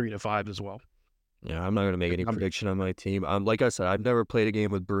 3-5 as well. Yeah, I'm not going to make any prediction on my team. Like I said, I've never played a game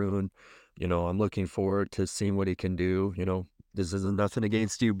with Bruin. I'm looking forward to seeing what he can do. This isn't nothing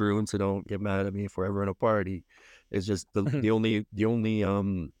against you, Bruin, so don't get mad at me if we're ever in a party. It's just the only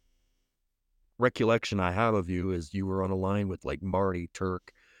recollection I have of you is you were on a line with like Marty,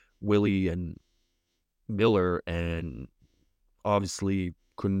 Turk, Willie, and Miller, and obviously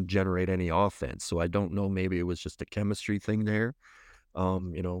couldn't generate any offense. So I don't know, maybe it was just a chemistry thing there.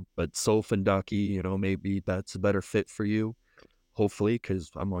 But Soph and Ducky, maybe that's a better fit for you, hopefully, because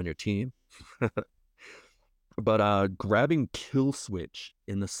I'm on your team. But grabbing Kill Switch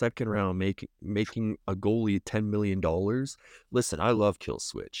in the second round, making a goalie $10 million. Listen, I love Kill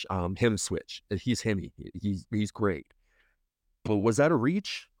Switch. Him Switch. He's himmy. He's great. But was that a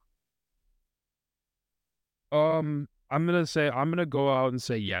reach? I'm gonna go out and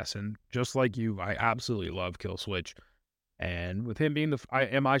say yes, and just like you, I absolutely love Kill Switch. And with him being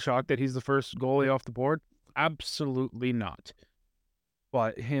am I shocked that he's the first goalie off the board? Absolutely not.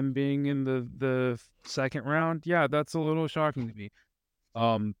 But him being in the second round, yeah, that's a little shocking to me.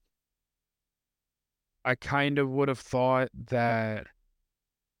 I kind of would have thought that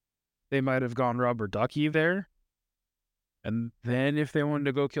they might have gone rubber ducky there. And then if they wanted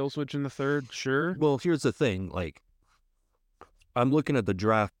to go kill switch in the third, sure. Well, here's the thing. Like, I'm looking at the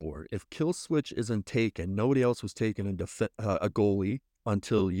draft board. If kill switch isn't taken, nobody else was taking a goalie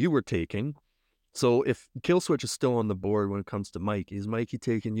until you were taken. So if kill switch is still on the board when it comes to Mikey, is Mikey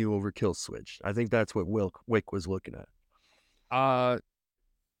taking you over kill switch? I think that's what Wick was looking at. Uh,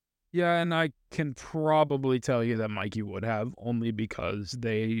 yeah, and I can probably tell you that Mikey would have, only because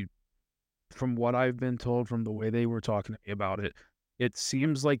they, from what I've been told, from the way they were talking to me about it, it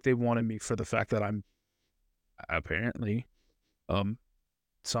seems like they wanted me for the fact that I'm apparently um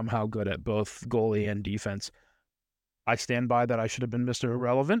somehow good at both goalie and defense. I stand by that I should have been Mr.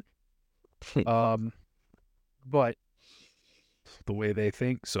 Irrelevant. Um, but the way they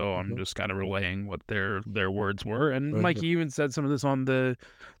think, so I'm just kind of relaying what their words were. And Mikey even said some of this on the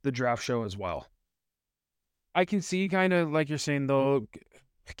draft show as well. I can see kind of like you're saying though,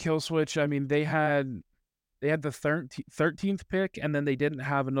 kill switch. I mean, they had the 13th pick, and then they didn't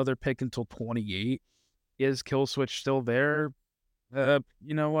have another pick until 28. Is kill switch still there?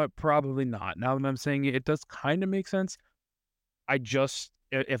 You know what? Probably not. Now that I'm saying it, it does kind of make sense. I just,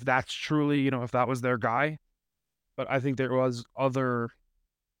 if that's truly, if that was their guy, but I think there was other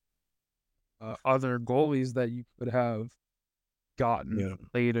goalies that you could have gotten Yeah.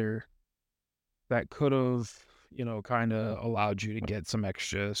 later that could have, kind of allowed you to get some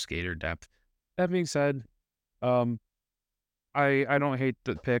extra skater depth. That being said, um, I don't hate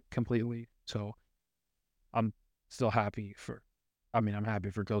the pick completely, so I'm still happy for. I mean, I'm happy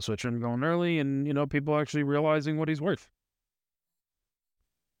for Kill Switcher going early, and people actually realizing what he's worth.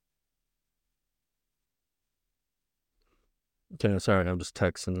 Okay, sorry, I'm just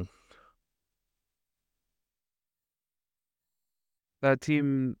texting. That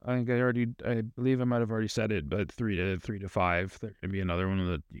team, I think I believe I might have already said it, but 3 to 5, they're gonna be another one of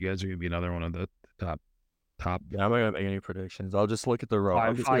the. You guys are gonna be another one of the top Yeah, I'm not gonna make any predictions. I'll just look at the I'm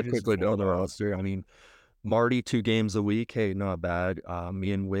five. just gonna Five is quickly full. on the roster. I mean, Marty 2 games a week. Hey, not bad.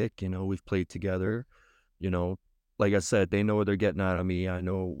 Me and Wick, we've played together. You know, like I said, they know what they're getting out of me. I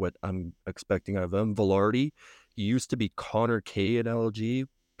know what I'm expecting out of them. Velarde, he used to be Connor K at LG,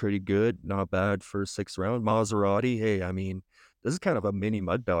 pretty good, not bad for 6th round. Maserati, hey, I mean, this is kind of a mini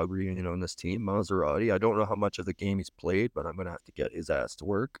mud dog reunion on this team. Maserati, I don't know how much of the game he's played, but I'm gonna have to get his ass to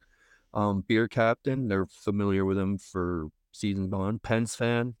work. Beer Captain, they're familiar with him for season one. Pens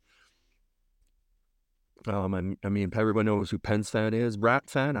fan, I mean, everyone knows who Pens fan is. Rat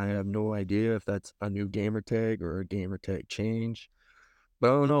fan, I have no idea if that's a new gamer tag or a gamer tag change. But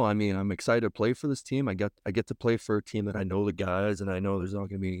I don't know. I mean, I'm excited to play for this team. I get to play for a team that I know the guys, and I know there's not going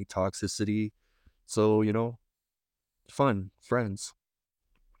to be any toxicity. So fun friends.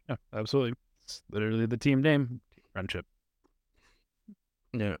 Yeah, absolutely. It's literally the team name, friendship.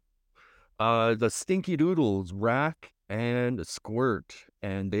 Yeah. The Stinky Doodles, Rack and Squirt,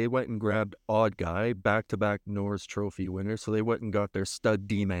 and they went and grabbed Odd Guy, back-to-back Norris Trophy winner. So they went and got their stud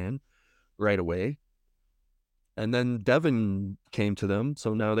D-man right away. And then Devin came to them,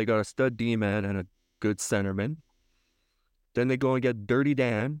 so now they got a stud D-man and a good centerman. Then they go and get Dirty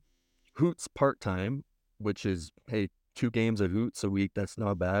Dan, Hoots part-time, which is, hey, 2 games of Hoots a week. That's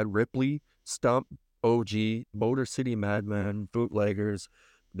not bad. Ripley, Stump, OG, Motor City Madman, Bootleggers,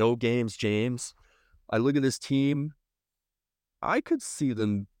 No Games James. I look at this team. I could see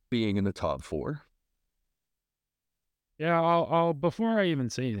them being in the top 4. Yeah, I'll before I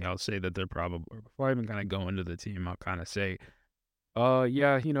even say anything, I'll say that they're probably, or before I even kind of go into the team, I'll kind of say,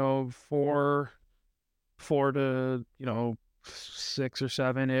 yeah, 4 to 6 or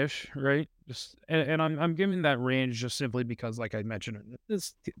 7 ish, right? Just and I'm giving that range just simply because, like I mentioned,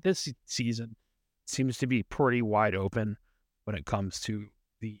 this season seems to be pretty wide open when it comes to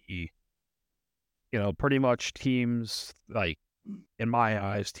the pretty much teams, like in my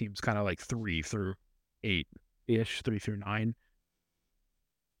eyes, teams kind of like 3 through 8 ish, 3 through 9.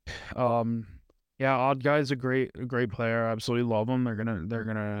 Um, yeah, Odd Guy's a great player. I absolutely love him. They're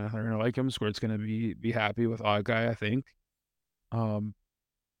gonna like him. Squirt's gonna be happy with Odd Guy, I think. Um,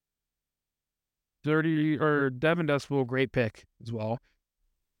 Dirty or Devin Decibel, great pick as well.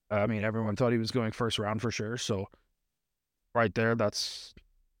 I mean, everyone thought he was going first round for sure. So right there, that's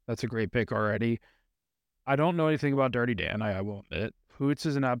a great pick already. I don't know anything about Dirty Dan. I will admit, Hoots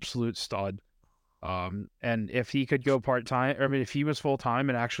is an absolute stud. And if he could go part time, I mean, if he was full time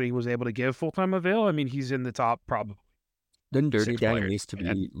and actually was able to give full time avail, I mean, he's in the top probably Didn't Dirty 6 Dan players. used to And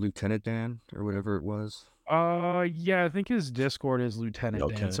be Lieutenant Dan or whatever it was? yeah, I think his Discord is Lieutenant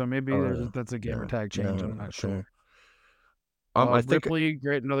Dan, Okay. so maybe Oh, that's a gamer yeah. tag change. Yeah. I'm not Okay. sure. I think Ripley,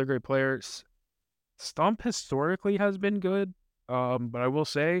 another great player. Stump historically has been good. But I will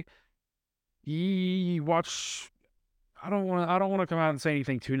say he watch. I don't want. I don't want to come out and say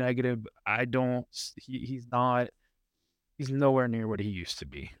anything too negative. But I don't. He's not. He's nowhere near what he used to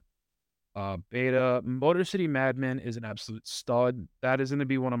be. Beta Motor City Madman is an absolute stud. That is going to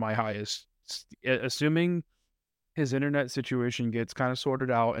be one of my highest. Assuming his internet situation gets kind of sorted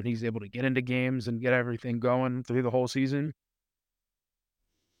out and he's able to get into games and get everything going through the whole season,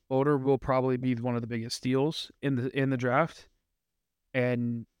 Motor will probably be one of the biggest steals in the draft.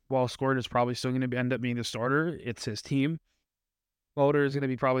 And while Squirt is probably still going to end up being the starter, it's his team. Motor is going to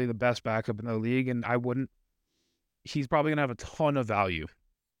be probably the best backup in the league, and I wouldn't. He's probably going to have a ton of value,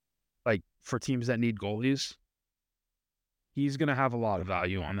 like for teams that need goalies. He's going to have a lot of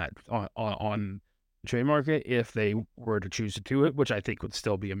value on that on the trade market if they were to choose to do it, which I think would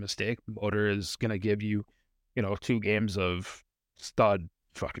still be a mistake. Motor is going to give you, 2 games of stud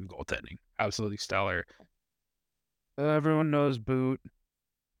fucking goaltending, absolutely stellar. Everyone knows Boot.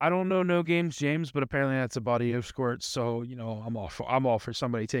 I don't know no games, James, but apparently that's a body of Squirts. So I'm all for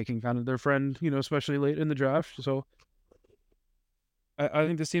somebody taking kind of their friend, especially late in the draft. So I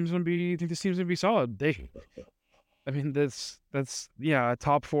think this team's gonna be. I think this team's gonna be solid. I mean, that's yeah,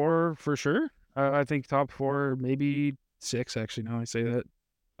 top 4 for sure. I think top 4, maybe 6. Actually, now I say that,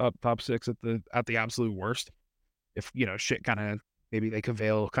 up top 6 at the absolute worst. If shit kind of maybe they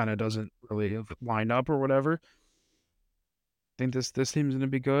Cavale kind of doesn't really line up or whatever. I think this team's gonna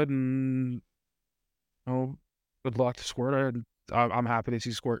be good, and good luck to Squirt. I'm happy to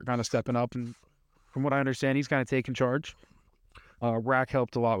see Squirt kind of stepping up, and from what I understand, he's kind of taking charge. Rack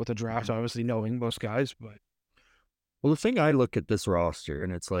helped a lot with the draft, obviously knowing most guys, but Well, the thing I look at this roster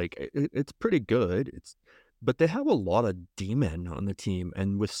and it's like it's pretty good. But they have a lot of D-men on the team,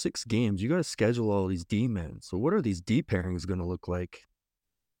 and with 6 games, you got to schedule all these D-men. So what are these D pairings going to look like?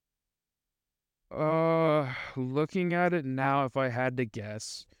 looking at it now, if I had to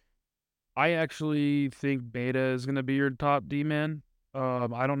guess, I actually think Beta is gonna be your top D man.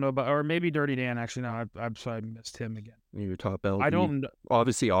 I don't know about, or maybe Dirty Dan. Actually, no, I'm sorry, I missed him again. Your top I LD. don't.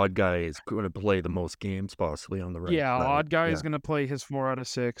 Obviously, Odd Guy is going to play the most games possibly on the right Yeah, side. Odd Guy is Yeah. gonna play his 4 out of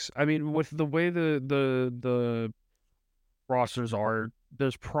 6. I mean, with the way the rosters are,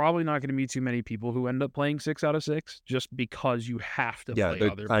 there's probably not gonna be too many people who end up playing 6 out of 6, just because you have to Yeah, play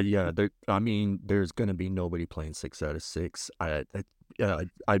other people. I mean, there's going to be nobody playing 6 out of 6. Yeah,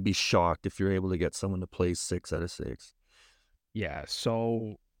 I'd be shocked if you're able to get someone to play 6 out of 6. Yeah,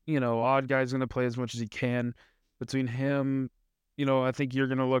 so Odd Guy's gonna play as much as he can. Between him, I think you're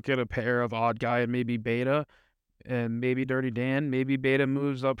gonna look at a pair of Odd Guy and maybe Beta, and maybe Dirty Dan. Maybe Beta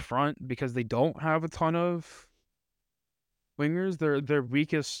moves up front because they don't have a ton of wingers. Their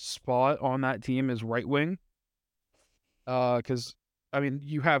weakest spot on that team is right wing. Because I mean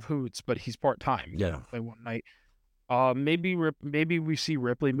you have Hoots, but he's part time. He Yeah. can play one night. Maybe we see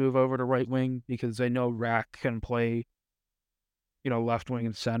Ripley move over to right wing because I know Rack can play left wing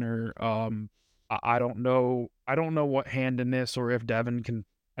and center. I don't know. I don't know what hand in this, or if Devin can.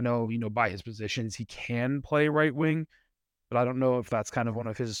 I know by his positions he can play right wing, but I don't know if that's kind of one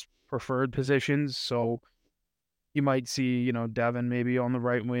of his preferred positions. So you might see Devin maybe on the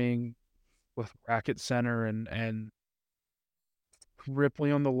right wing with Racket center and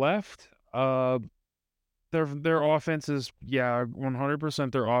Ripley on the left. Their offense is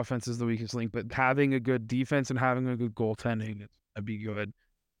 100% their offense is the weakest link, but having a good defense and having a good goaltending would be good.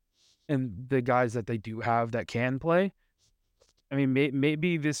 And the guys that they do have that can play. I mean,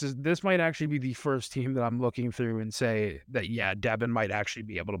 maybe this might actually be the first team that I'm looking through and say that Devin might actually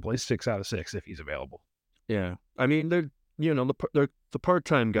be able to play 6 out of 6 if he's available. Yeah. I mean, they're the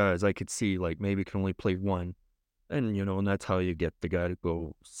part-time guys I could see like maybe can only play one. And that's how you get the guy to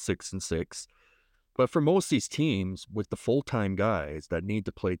go 6 and 6. But for most of these teams with the full-time guys that need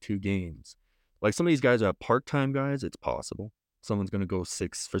to play 2 games, like some of these guys are part-time guys, it's possible. Someone's going to go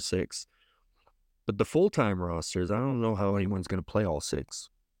 6 for 6. But the full-time rosters, I don't know how anyone's going to play all 6.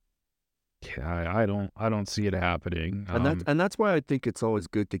 Yeah, I don't see it happening. And that's why I think it's always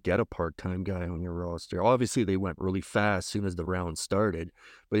good to get a part-time guy on your roster. Obviously, they went really fast as soon as the round started.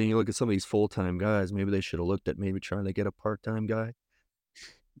 But then you look at some of these full-time guys, maybe they should have looked at maybe trying to get a part-time guy.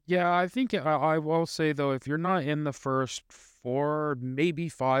 Yeah, I think I will say though, if you're not in the first 4, maybe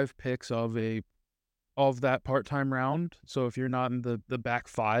 5 picks of that part time round, so if you're not in the back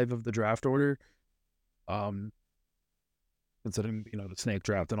 5 of the draft order, um, considering the snake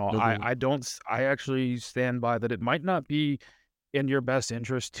draft and all, Mhm. I actually stand by that it might not be in your best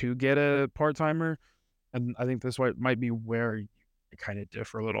interest to get a part timer, and I think this might be where you kind of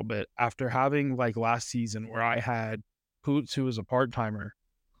differ a little bit after having like last season where I had Hoots who was a part timer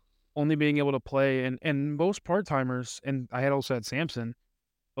only being able to play, and most part timers, and I had also had Samson.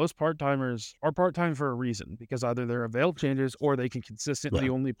 those part-timers are part-time for a reason because either they're avail changes or they can consistently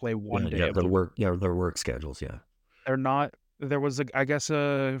Yeah, only play yeah, one day yeah. of the week. Their work schedules. Yeah. They're not there was a I guess,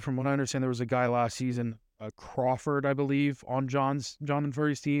 from what I understand, there was a guy last season, Crawford, I believe, on John and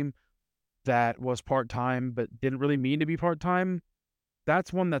Furry's team that was part-time but didn't really mean to be part-time.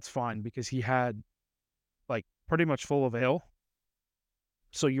 That's one that's fine because he had, like, pretty much full avail,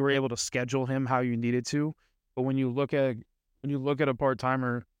 so you were able to schedule him how you needed to. But when you look at a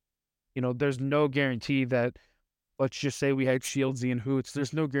part-timer, there's no guarantee that let's just say we had Shieldsy and Hoots,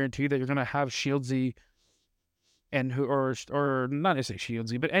 there's no guarantee that you're gonna have Shieldsy and who or not necessarily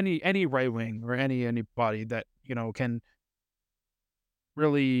Shieldsy, but any right wing or anybody that, can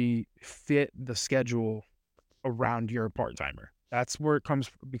really fit the schedule around your part-timer. That's where it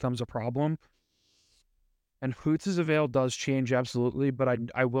becomes a problem. And Hoots' avail does change absolutely, but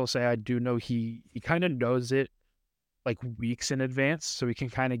I will say I do know he kind of knows it like weeks in advance, so he can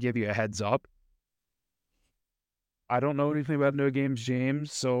kind of give you a heads up. I don't know anything about No Games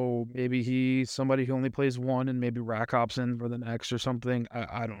James, so maybe he's somebody who only plays one and maybe rack hops in for the next or something.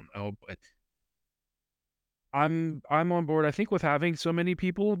 I don't know, but I'm on board. I think with having so many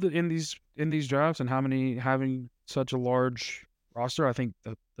people in these drafts and having such a large roster, I think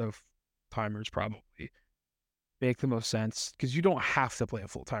the timers probably make the most sense because you don't have to play a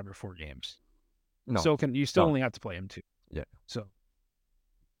full timer 4 games. No, You still no. only have to play him 2. Yeah, So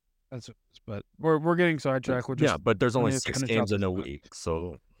that's but we're getting sidetracked. We're yeah. just But there's only gonna six kind of drop games this in a back. week,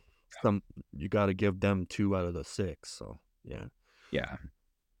 so some you got to give them 2 out of the 6. So yeah. Yeah.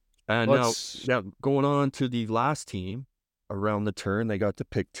 And Let's now going on to the last team around the turn, they got to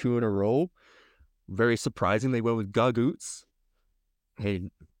pick 2 in a row. Very surprising, they went with Gagoots. Hey,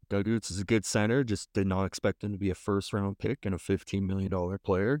 Gagoots is a good center. Just did not expect him to be a first-round pick and a $15 million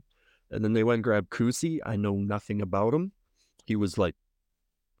player. And then they went and grabbed Kusi. I know nothing about him. He was like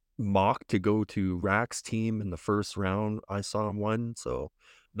mocked to go to Rack's team in the first round. I saw him one, so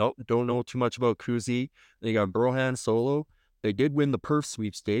nope, don't know too much about Kuzi. They got Brohan solo. They did win the perf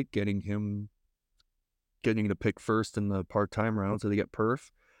sweepstake, getting to pick first in the part-time round, so they get perf.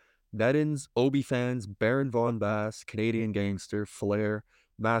 Nettins, Obi fans, Baron Von Bass, Canadian Gangster, Flair,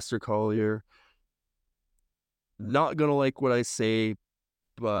 Master Collier. Not gonna like what I say,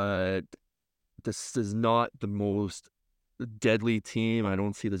 but this is not the most deadly team. I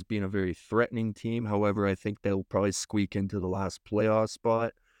don't see this being a very threatening team. However, I think they'll probably squeak into the last playoff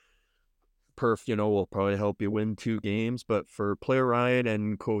spot. Perf, will probably help you win 2 games. But for Player Ryan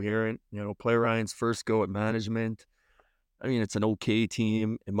and Coherent, Player Ryan's first go at management, I mean, it's an okay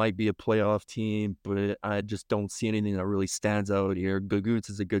team. It might be a playoff team, but I just don't see anything that really stands out here. Gagoots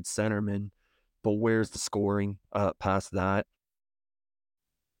is a good centerman, but where's the scoring past that?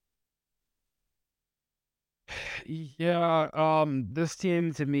 yeah, this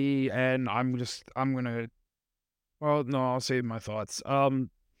team to me, and I'm gonna well, no, I'll save my thoughts.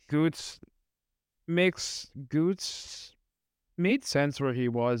 Goots Goots made sense where he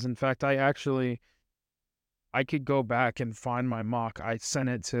was. In fact, I could go back and find my mock. I sent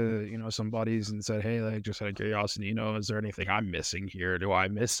it to, some buddies and said, "Hey, like just out of curiosity, is there anything I'm missing here? Did I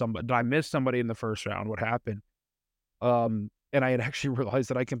miss somebody in the first round? What happened?" And I had actually realized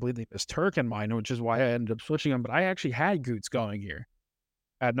that I completely missed Turk in mine, which is why I ended up switching him. But I actually had Goots going here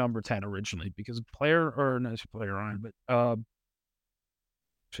at number 10 originally because not player Ryan, but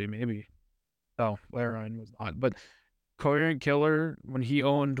actually maybe player Ryan was not. But Coherent Killer when he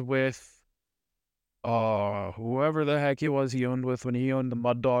owned with whoever the heck he owned with when he owned the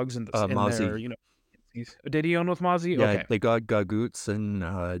Mud Dogs in their, Mozzie. did he own with Mozzie? Yeah, Okay. they got Gagoots, and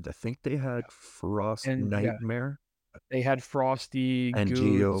I think they had Frost And yeah, Nightmare they had Frosty, and Goots,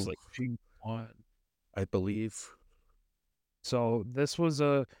 Geo, like G1. I believe. So this was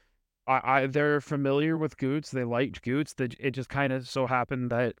they're familiar with Goots. They liked Goots. It just kind of so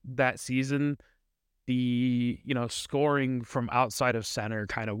happened that season, the scoring from outside of center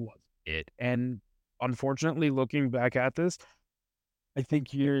kind of was it. And unfortunately, looking back at this, I think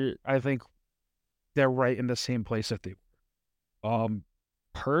they're right in the same place that they were.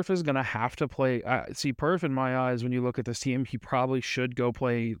 Perf is gonna have to play. See, Perf in my eyes, when you look at this team, he probably should go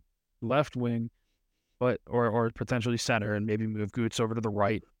play left wing, but or potentially center, and maybe move Goots over to the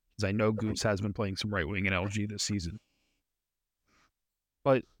right because I know Goots has been playing some right wing in LG this season.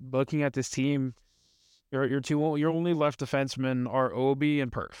 But looking at this team, your only left defensemen are Obi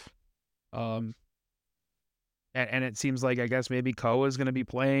and Perf. Um, and it seems like I guess maybe Koa is going to be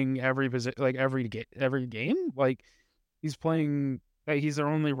playing every game. Like he's playing. He's their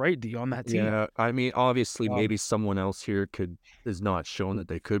only right D on that team. Yeah, I mean, obviously, Um, maybe someone else here is not shown that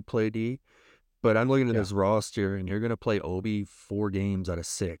they could play D. But I'm looking at Yeah. this roster, and you're going to play Obi 4 games out of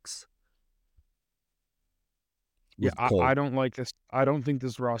 6 Yeah, with I Cole. don't like this. I don't think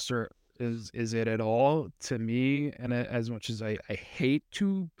this roster is it at all to me. And as much as I hate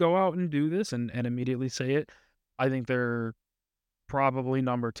to go out and do this and immediately say it, I think they're probably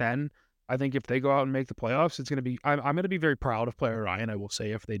number 10. I think if they go out and make the playoffs, it's going to be. I'm going to be very proud of Player Ryan. I will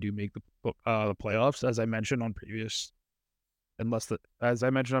say if they do make the playoffs, as I mentioned on previous, as I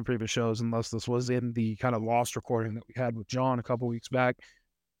mentioned on previous shows, unless this was in the kind of lost recording that we had with John a couple weeks back.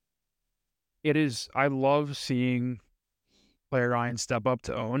 It is. I love seeing Player Ryan step up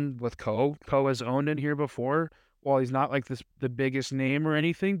to own with Ko. Ko has owned in here before. While he's not like the biggest name or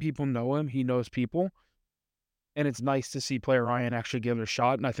anything, people know him. He knows people, and it's nice to see Player Ryan actually give it a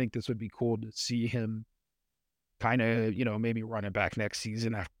shot. And I think this would be cool to see him kind of maybe run it back next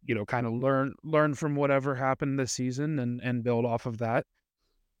season. After, kind of learn from whatever happened this season and build off of that.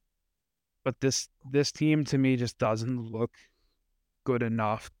 But this team to me just doesn't look good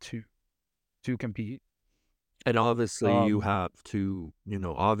enough to compete. And obviously, you Um, have to,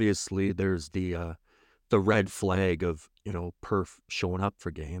 obviously, there's the red flag of, Perf showing up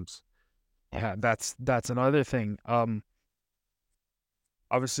for games. yeah, that's another thing.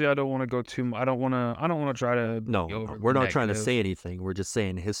 Obviously, I don't want to go too. I don't want to try to be No, no, overly we're not trying to negative. say anything. We're just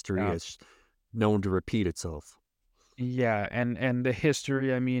saying history Yeah, is known to repeat itself. yeah, and the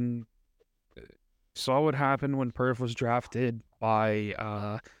history. I mean, saw what happened when Perf was drafted by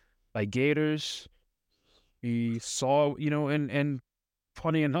Gators. We saw, and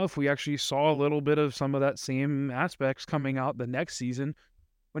funny enough, we actually saw a little bit of some of that same aspects coming out the next season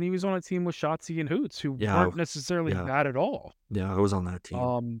when he was on a team with Shotzi and Hoots, who Yeah, weren't necessarily yeah, bad at all. yeah. I was on that team.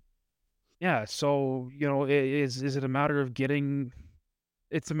 Um, yeah, so is it a matter of getting?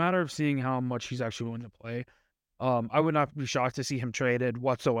 It's a matter of seeing how much he's actually willing to play. I would not be shocked to see him traded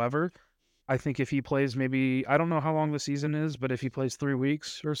whatsoever. I think if he plays maybe I don't know how long the season is, but if he plays 3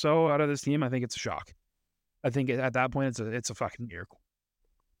 weeks or so out of this team, I think it's a shock. I think at that point it's a fucking miracle.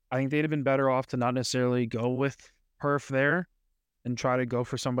 I think they'd have been better off to not necessarily go with Perf there and try to go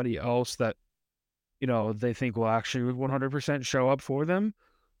for somebody else that they think will actually 100% show up for them.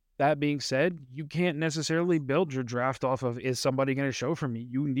 That being said, you can't necessarily build your draft off of is somebody going to show for me.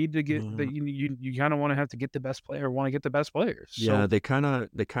 You need to get the Yeah, you kind of want to have to get the best player, want to get the best players. yeah. So They kind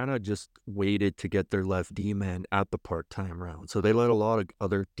of just waited to get their left D man at the part time round, so they let a lot of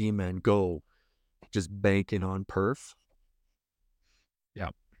other D men go, just banking on Perf. yeah,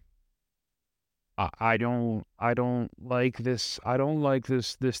 I don't like this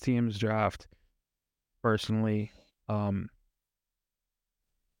team's draft personally. Um,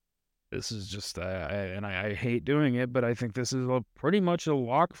 this is just I hate doing it, but I think this is pretty much a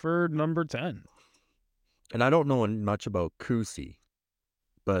lock for number 10. And I don't know much about Kusi,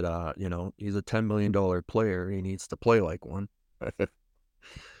 but he's a $10 million player. He needs to play like one.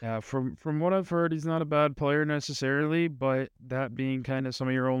 Yeah, from what I've heard, he's not a bad player necessarily, but that being kind of some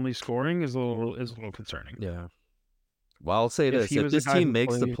of your only scoring is a little concerning. Yeah. Well, I'll say If this: he if was a this guy team who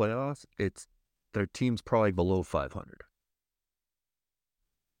makes the played, playoffs, it's their team's probably below 500.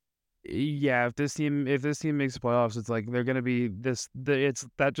 yeah, if this team makes the playoffs, it's like they're gonna be it's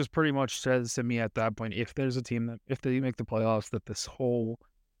that just pretty much says to me at that point, if there's a team that if they make the playoffs, that this whole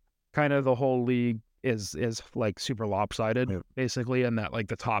kind of the whole league is like super lopsided Yeah. basically, and that like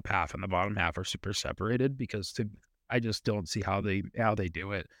the top half and the bottom half are super separated I just don't see how they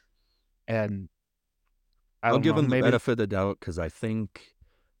do it. And I I'll don't give know, them the maybe benefit of the doubt because I think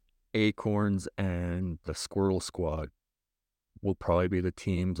Acorns and the Squirrel Squad will probably be the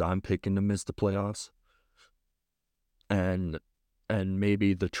teams I'm picking to miss the playoffs, and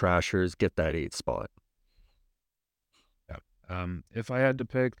maybe the Trashers get that 8 spot. yeah. If I had to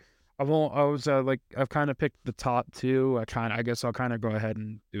pick, I was like I've kind of picked the top two. I guess I'll kind of go ahead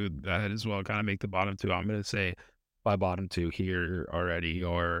and do that as well. Kind of make the bottom two. I'm gonna say my bottom two here already,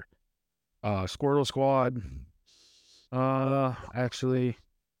 or Squirtle Squad. Actually,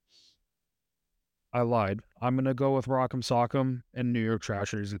 I lied. I'm gonna go with Rock'em Sock'em and New York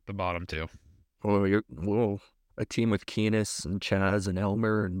Trashers at the bottom two. Well, a team with Keenis and Chaz and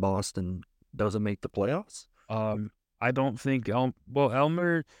Elmer and Boston doesn't make the playoffs. I don't think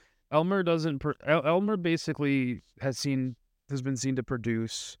Elmer doesn't. Elmer basically has been seen to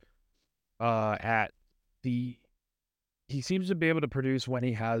produce at the he seems to be able to produce when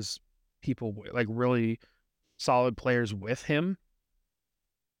he has people like really solid players with him.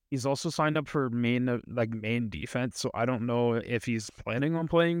 He's also signed up for main defense, so I don't know if he's planning on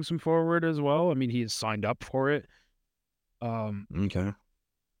playing some forward as well. I mean, he's signed up for it. Um, Okay.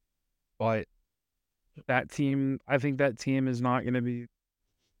 but I think that team is not going to be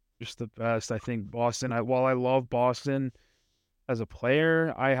just the best. I think Boston. While I love Boston as a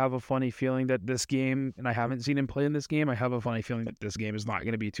player, I have a funny feeling that this game, and I haven't seen him play in this game. I have a funny feeling that this game is not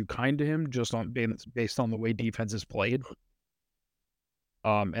going to be too kind to him, just on based on the way defense is played.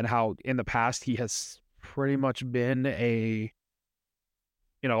 And how in the past he has pretty much been a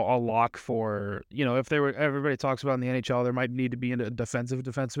lock for, if there were, everybody talks about in the NHL, there might need to be a defensive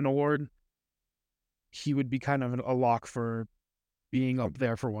defenseman award. He would be kind of a lock for being up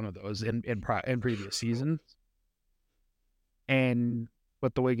there for one of those in previous seasons. And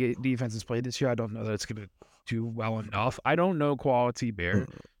but the way defense is played this year, I don't know that it's going to do well enough. I don't know quality Bear,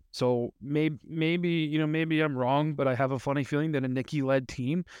 so maybe I'm wrong, but I have a funny feeling that a Nicky led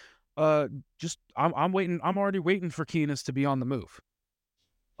team, I'm waiting. I'm already waiting for Keenis to be on the move.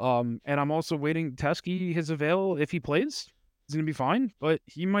 And I'm also waiting. Teskey, his avail, if he plays, he's gonna be fine. But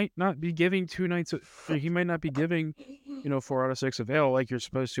he might not be giving 2 nights. Or he might not be giving, 4 out of 6 avail like you're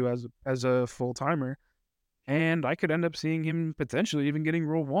supposed to as a full timer. And I could end up seeing him potentially even getting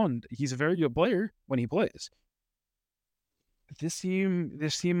rule 1. He's a very good player when he plays. This team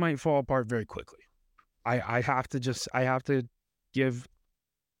might fall apart very quickly. I have to give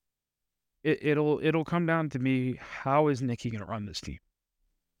it. It'll come down to me. How is Nicky gonna run this team?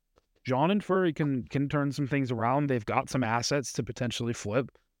 John and Furry can turn some things around. They've got some assets to potentially flip.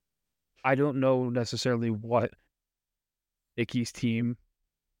 I don't know necessarily what Nicky's team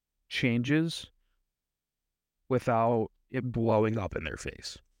changes without it blowing up in their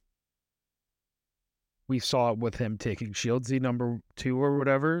face. We saw it with him taking Shieldsy number 2 or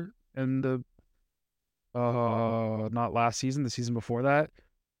whatever in the not last season, the season before that.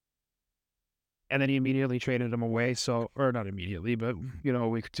 And then he immediately traded him away. Or not immediately, but a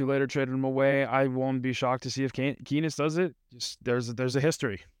week or 2 later, traded him away. I won't be shocked to see if Keenis does it. Just there's a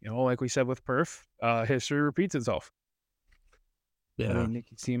history, like we said with Perf, history repeats itself. Yeah, I mean,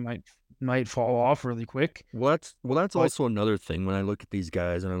 Nicky's team might fall off really quick. That's also another thing when I look at these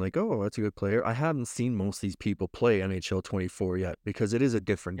guys and I'm like, oh, that's a good player. I haven't seen most of these people play NHL 24 yet because it is a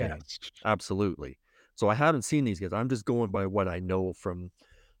different game. Absolutely. So I haven't seen these guys. I'm just going by what I know from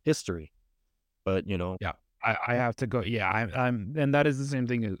history. But yeah, I have to go. Yeah, I'm, and that is the same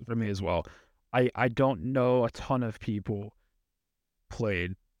thing for me as well. I don't know a ton of people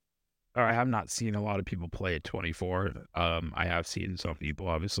played, or I have not seen a lot of people play at 24. I have seen some people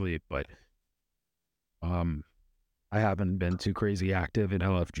obviously, but I haven't been too crazy active in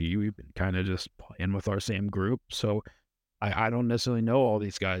LFG. We've been kind of just playing with our same group, so I don't necessarily know all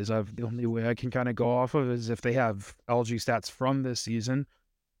these guys. The only way I can kind of go off of is if they have LG stats from this season,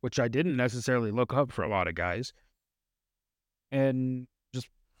 which I didn't necessarily look up for a lot of guys, and just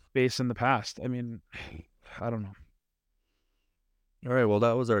based in the past. I mean, I don't know. All right, well,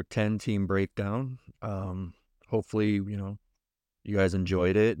 that was our 10-team breakdown. Hopefully, you guys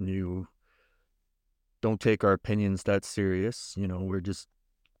enjoyed it and you don't take our opinions that serious. We're just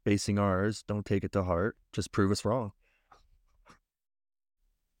basing ours. Don't take it to heart. Just prove us wrong.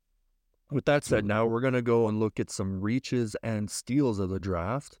 With that said, now we're going to go and look at some reaches and steals of the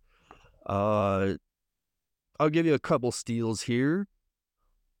draft. I'll give you a couple steals here.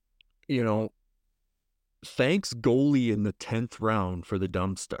 Thanks goalie in the 10th round for the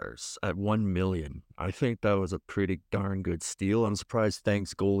Dumpstars at $1 million. I think that was a pretty darn good steal. I'm surprised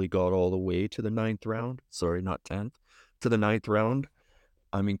Thanks goalie got all the way to the 9th round. Sorry, not 10th, to the 9th round.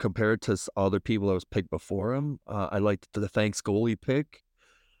 I mean, compared to other people that was picked before him, I liked the Thanks goalie pick.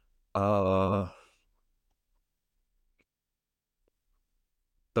 The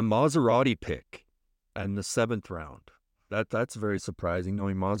Maserati pick and the 7th round. That's very surprising,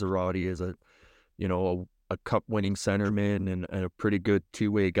 knowing Maserati is a cup-winning centerman and a pretty good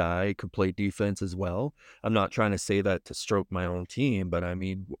two-way guy, could play defense as well. I'm not trying to say that to stroke my own team, but I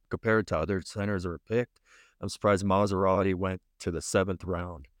mean, compared to other centers that were picked, I'm surprised Maserati went to the 7th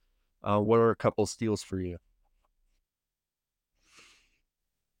round. What are a couple steals for you?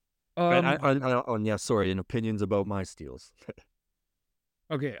 And opinions about my steals.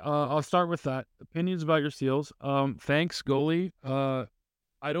 Okay, I'll start with that. Opinions about your steals. Thanks goalie.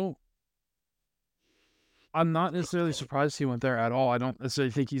 I'm not necessarily surprised he went there at all. I don't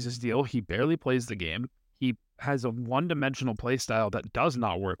necessarily think he's a steal. He barely plays the game. He has a one-dimensional play style that does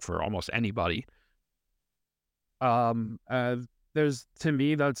not work for almost anybody. There's, to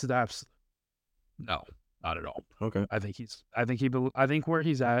me, that's no, not at all. Okay. I think where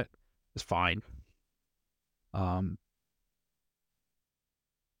he's at is fine. I'm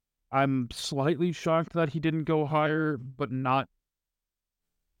slightly shocked that he didn't go higher, but not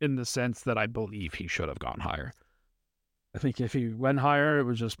in the sense that I believe he should have gone higher. I think if he went higher, it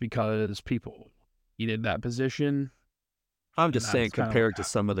was just because people needed that position. I'm and just saying that's kind of what compared to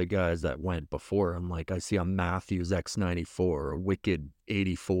some of the guys that went before him, like I see a Matthews X94, a Wicked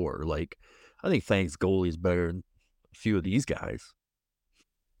 84. Like I think Thanks goalie's better than a few of these guys.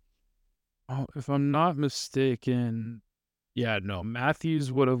 Oh, if I'm not mistaken, yeah, no,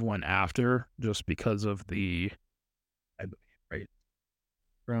 Matthews would have went after just because of the I believe, right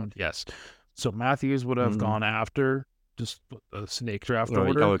round. Yes, so Matthews would have Mm. gone after just the snake draft Oh,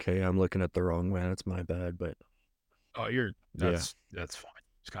 order. okay, I'm looking at the wrong one. That's my bad, but Oh, you're yeah. that's fine.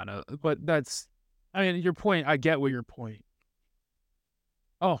 It's kind of, but that's, I mean, your point. I get what your point.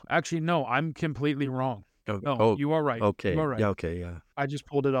 Oh, actually, no, I'm completely wrong. Oh, No, oh, you are right. You okay. are Yeah, right. okay, yeah. I just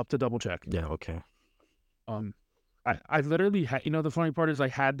pulled it up to double check. Yeah, okay. Um, I literally had, you know, the funny part is I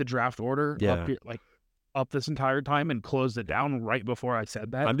had the draft order up Yeah. here, like up this entire time and closed it down right before I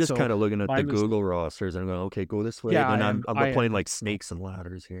said that. I'm just So kind of looking at my the mis- Google rosters and I'm going, okay, go this way. yeah, Then I'm I playing am as like well. snakes and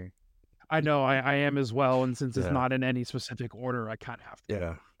ladders here. I know I am as well. And since it's Yeah. not in any specific order, I kind of have to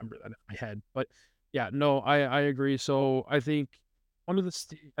Yeah. remember that in my head. But yeah, no, I agree. So I think one of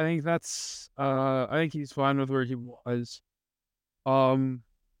the, I think that's, I think he's fine with where he was. Um,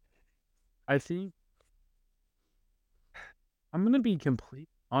 I think I'm gonna be complete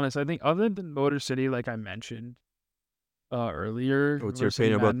honest. I think other than Motor City, like I mentioned earlier, What's your versus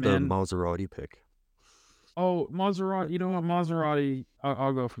opinion about the Madman. Maserati pick? Oh, Maserati. You know what, Maserati?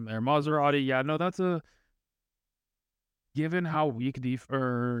 I'll go from there. Maserati. Yeah, no, that's a, given how weak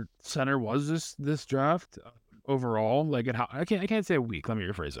or center was this draft overall. Like, and how I can't say weak. Let me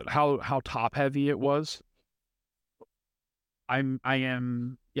rephrase it. How top heavy it was. I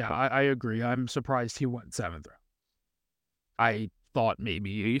am, yeah, I agree. I'm surprised he went seventh round. I thought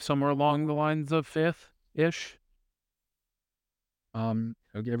maybe somewhere along the lines of fifth ish.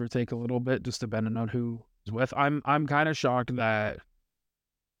 Give or take a little bit, just depending on who is with. I'm kind of shocked that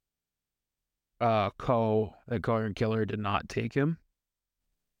Coher and Killer did not take him,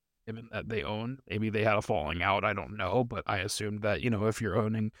 given that they own. Maybe they had a falling out. I don't know, but I assumed that, you know, if you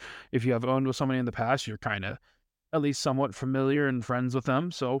have owned with somebody in the past, you're kind of at least somewhat familiar and friends with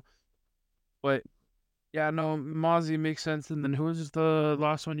them. So, but yeah, no, Mozzie makes sense. And then who was the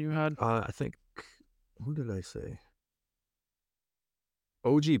last one you had? I think, who did I say?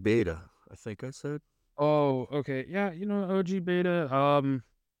 OG Beta, I think I said. Oh, okay. Yeah, you know, OG Beta.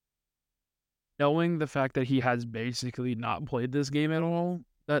 Knowing the fact that he has basically not played this game at all,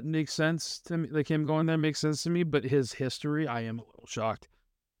 that makes sense to me. Like him going there makes sense to me, but his history, I am a little shocked.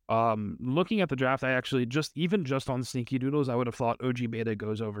 Looking at the draft, I actually just on Sneaky Doodles, I would have thought OG Beta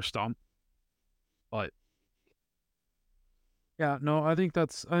goes over Stump, but yeah, no, I think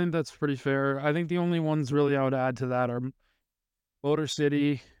that's pretty fair. I think the only ones really I would add to that are Motor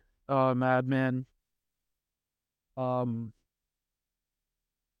City, Madman, um,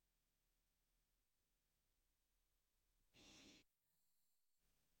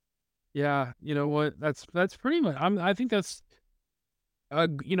 yeah, you know what? That's pretty much. I think that's.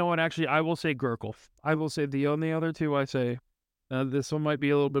 You know what? Actually, I will say Gurkel. I will say the only other two I say. This one might be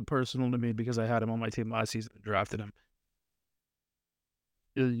a little bit personal to me because I had him on my team last season and drafted him.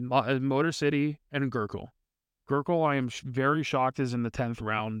 Motor City and Gurkel. Gurkel, I am very shocked is in the 10th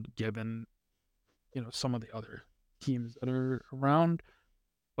round, given, you know, some of the other teams that are around.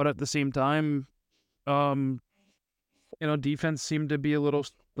 But at the same time, um, you know, defense seemed to be a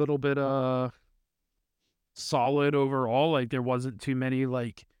little bit solid overall. Like there wasn't too many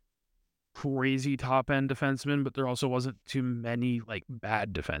like crazy top end defensemen, but there also wasn't too many like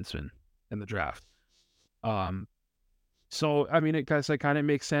bad defensemen in the draft. Um, so I mean, it kind of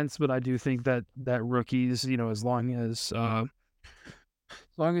makes sense, but I do think that rookies, you know, as long as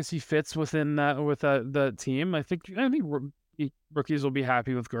he fits within that with that team, I think rookies will be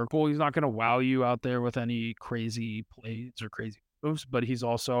happy with Gurkel. He's not going to wow you out there with any crazy plays or crazy moves, but he's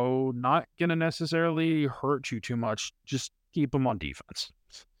also not going to necessarily hurt you too much. Just keep him on defense.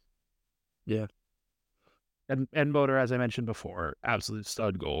 Yeah. And Motor, as I mentioned before, absolute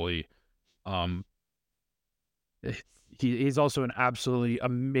stud goalie. Um, he's also an absolutely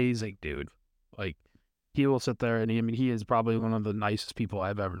amazing dude. Like he will sit there and I mean, he is probably one of the nicest people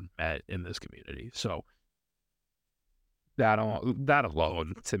I've ever met in this community. So that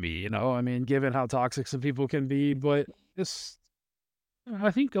alone to me, you know, I mean, given how toxic some people can be, but this,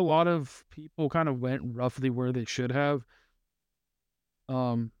 I think a lot of people kind of went roughly where they should have.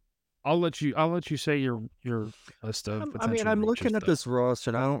 Um, I'll let you say your list of I mean, potential I'm reaches looking at though. this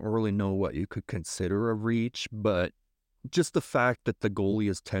roster and I don't really know what you could consider a reach, but just the fact that the goalie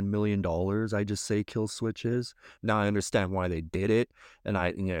is $10 million, I just say kill switches. Now I understand why they did it, and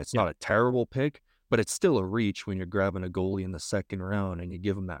it's Yeah. not a terrible pick, but it's still a reach when you're grabbing a goalie in the second round and you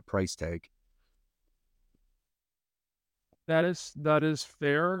give him that price tag. That is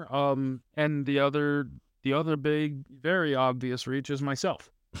fair. And the other big, very obvious reach is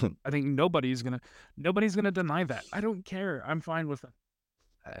myself. I think nobody's gonna deny that. I don't care. I'm fine with it.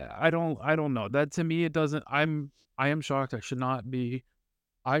 I don't know. That to me it doesn't I am shocked. I should not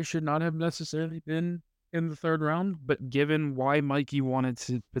have necessarily been in the third round, but given why Mikey wanted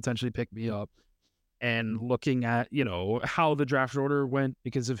to potentially pick me up and looking at, how the draft order went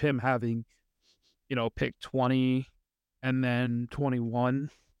because of him having, pick 20 and then 21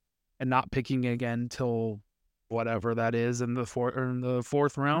 and not picking again till whatever that is in the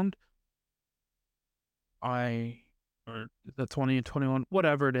fourth round. I or the 20 and 21,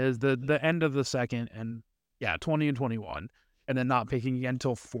 whatever it is, the end of the second and yeah, 20 and 21, and then not picking again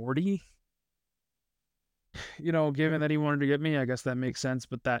till 40. Given that he wanted to get me, I guess that makes sense,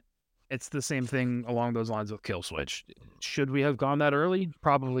 but that it's the same thing along those lines with Kill Switch. Should we have gone that early?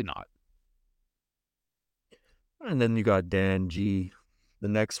 Probably not. And then you got Dan G the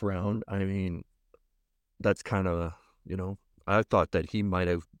next round. I mean, that's kind of, I thought that he might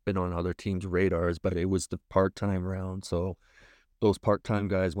have been on other teams' radars, but it was the part-time round. So those part-time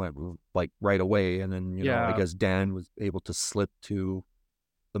guys went like right away. And then, I Yeah. guess Dan was able to slip to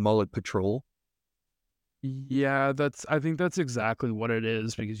the Mullet Patrol. Yeah, I think that's exactly what it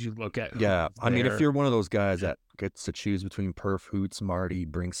is because you look at who's Yeah. I mean, if there. you're one of those guys that gets to choose between Perf, Hoots, Marty,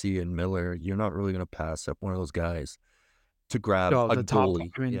 Brinksy, and Miller, you're not really going to pass up one of those guys to grab No, a the top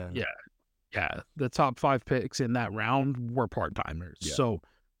goalie. I mean, Yeah. yeah, yeah, the top 5 picks in that round were part-timers. Yeah. So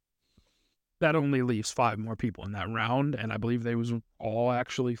that only leaves 5 more people in that round, and I believe they was all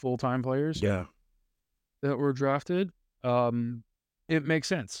actually full-time players Yeah. that were drafted. Um, it makes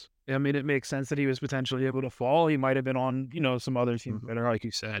sense. I mean, it makes sense that he was potentially able to fall. He might have been on, some other teams Mhm. better, like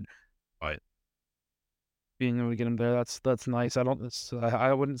you said, but being able to get him there, that's nice. I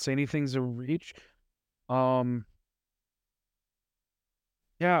wouldn't say anything's a reach. Um,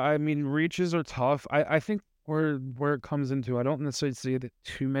 yeah, I mean, reaches are tough. I think where it comes into, I don't necessarily say that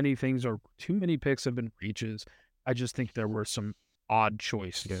too many picks have been reaches. I just think there were some odd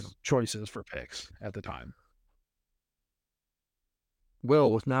Yeah. choices for picks at the time.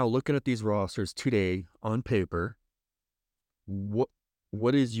 Well, with now looking at these rosters today on paper, what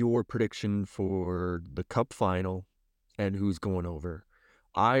what is your prediction for the Cup final and who's going over?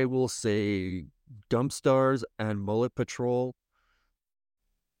 I will say Dump Stars and Mullet Patrol.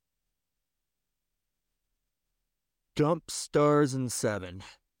 Dump Stars in 7.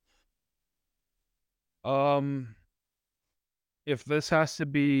 Um, if this has to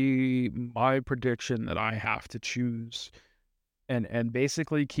be my prediction that I have to choose and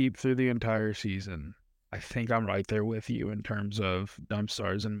basically keep through the entire season, I think I'm right there with you in terms of Dump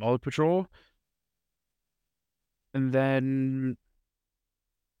Stars and Mullet Patrol. And then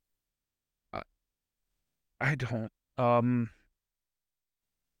I, I don't.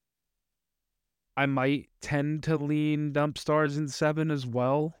 I might tend to lean Dump Stars in 7 as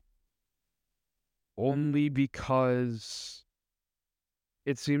well, only because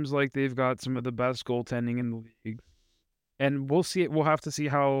it seems like they've got some of the best goaltending in the league. And we'll see it. We'll have to see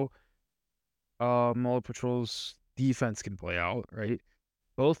how Mullet Patrol's defense can play out, right?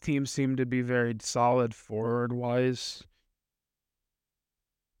 Both teams seem to be very solid forward wise.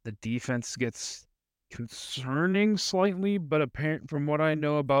 The defense gets concerning slightly, but apparent from what I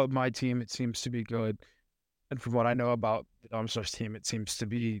know about my team, it seems to be good. And from what I know about the Domstars team, it seems to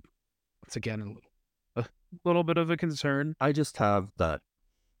be once again a little bit of a concern. I just have that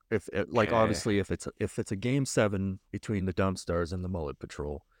if it, like Okay. obviously if it's a game 7 between the Dump Stars and the Mullet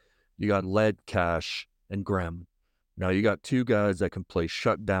Patrol, you got Lead, Cash, and Grem. Now you got two guys that can play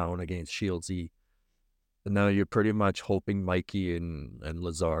shut down against Shieldsy. And now you're pretty much hoping Mikey and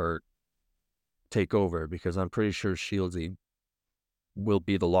Lazar take over because I'm pretty sure Shieldsy will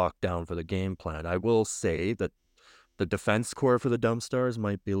be the lockdown for the game plan. I will say that the defense core for the Dump Stars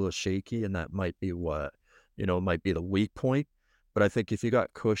might be a little shaky, and that might be might be the weak point. But I think if you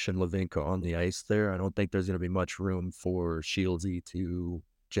got Kush and Lavinka on the ice there, I don't think there's going to be much room for Shieldsy to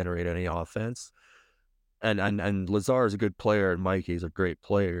generate any offense. And Lazar is a good player, and Mikey's a great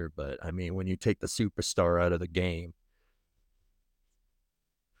player. But I mean, when you take the superstar out of the game,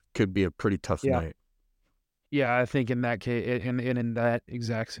 could be a pretty tough Yeah. night. Yeah, I think in that case, in that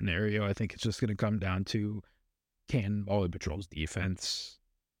exact scenario, I think it's just going to come down to can Molly Patrol's defense,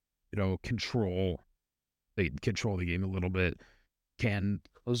 control the game a little bit. Can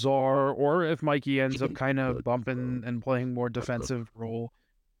Lazar, or if Mikey ends up kind of bumping and playing more defensive role,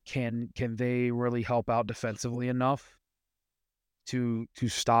 can they really help out defensively enough to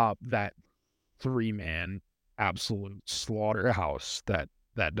stop that 3-man absolute slaughterhouse that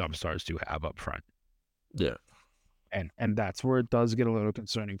Dump Stars do have up front? Yeah. And that's where it does get a little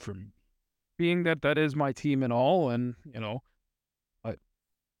concerning for me, being that that is my team and all, and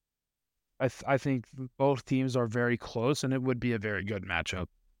I I think both teams are very close, and it would be a very good matchup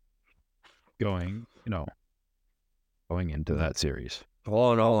going going into that series.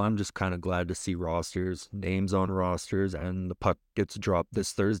 All in all, I'm just kind of glad to see rosters, names on rosters, and the puck gets dropped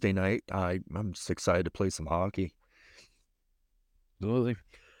this Thursday night. I'm just excited to play some hockey. Absolutely.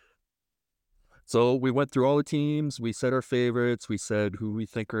 So we went through all the teams. We said our favorites. We said who we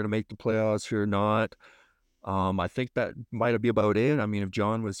think are going to make the playoffs, who are not. I think that might be about it. I mean, if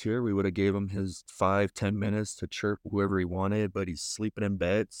John was here, we would have gave him his 5-10 minutes to chirp whoever he wanted, but he's sleeping in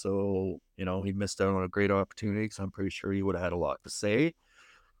bed, so he missed out on a great opportunity. Because I'm pretty sure he would have had a lot to say.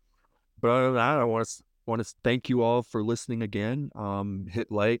 But other than that, I want to thank you all for listening again.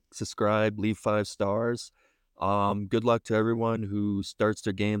 Hit like, subscribe, leave 5 stars. Good luck to everyone who starts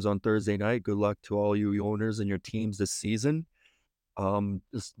their games on Thursday night. Good luck to all you owners and your teams this season.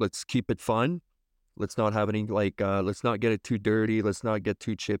 Just let's keep it fun. Let's not have any let's not get it too dirty. Let's not get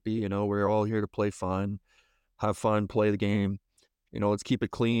too chippy. We're all here to play fun, have fun, play the game. Let's keep it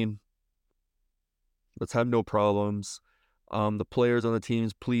clean. Let's have no problems. The players on the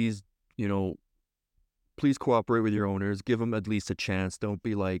teams, please, please cooperate with your owners. Give them at least a chance. Don't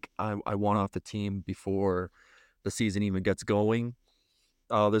be like, I want off the team before the season even gets going.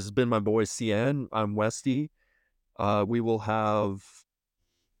 This has been my boy CN. I'm Westy. We will have,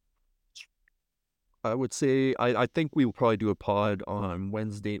 I would say, I think we will probably do a pod on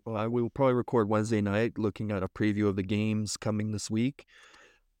Wednesday. Well, we will probably record Wednesday night looking at a preview of the games coming this week.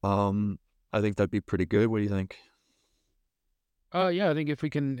 I think that'd be pretty good. What do you think? Yeah, I think if we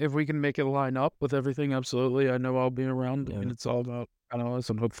can make it line up with everything, absolutely. I know I'll be around. I Yeah. mean, it's all about kind of us,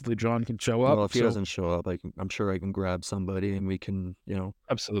 and hopefully John can show up. Well, if he So doesn't show up, I'm sure I can grab somebody and we can,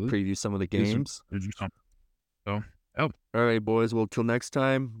 absolutely, preview some of the do some games. do something. So, oh, All right, boys. Well, till next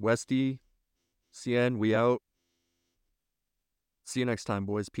time, Westy, CN, we out. See you next time,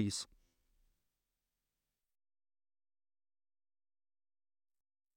 boys. Peace.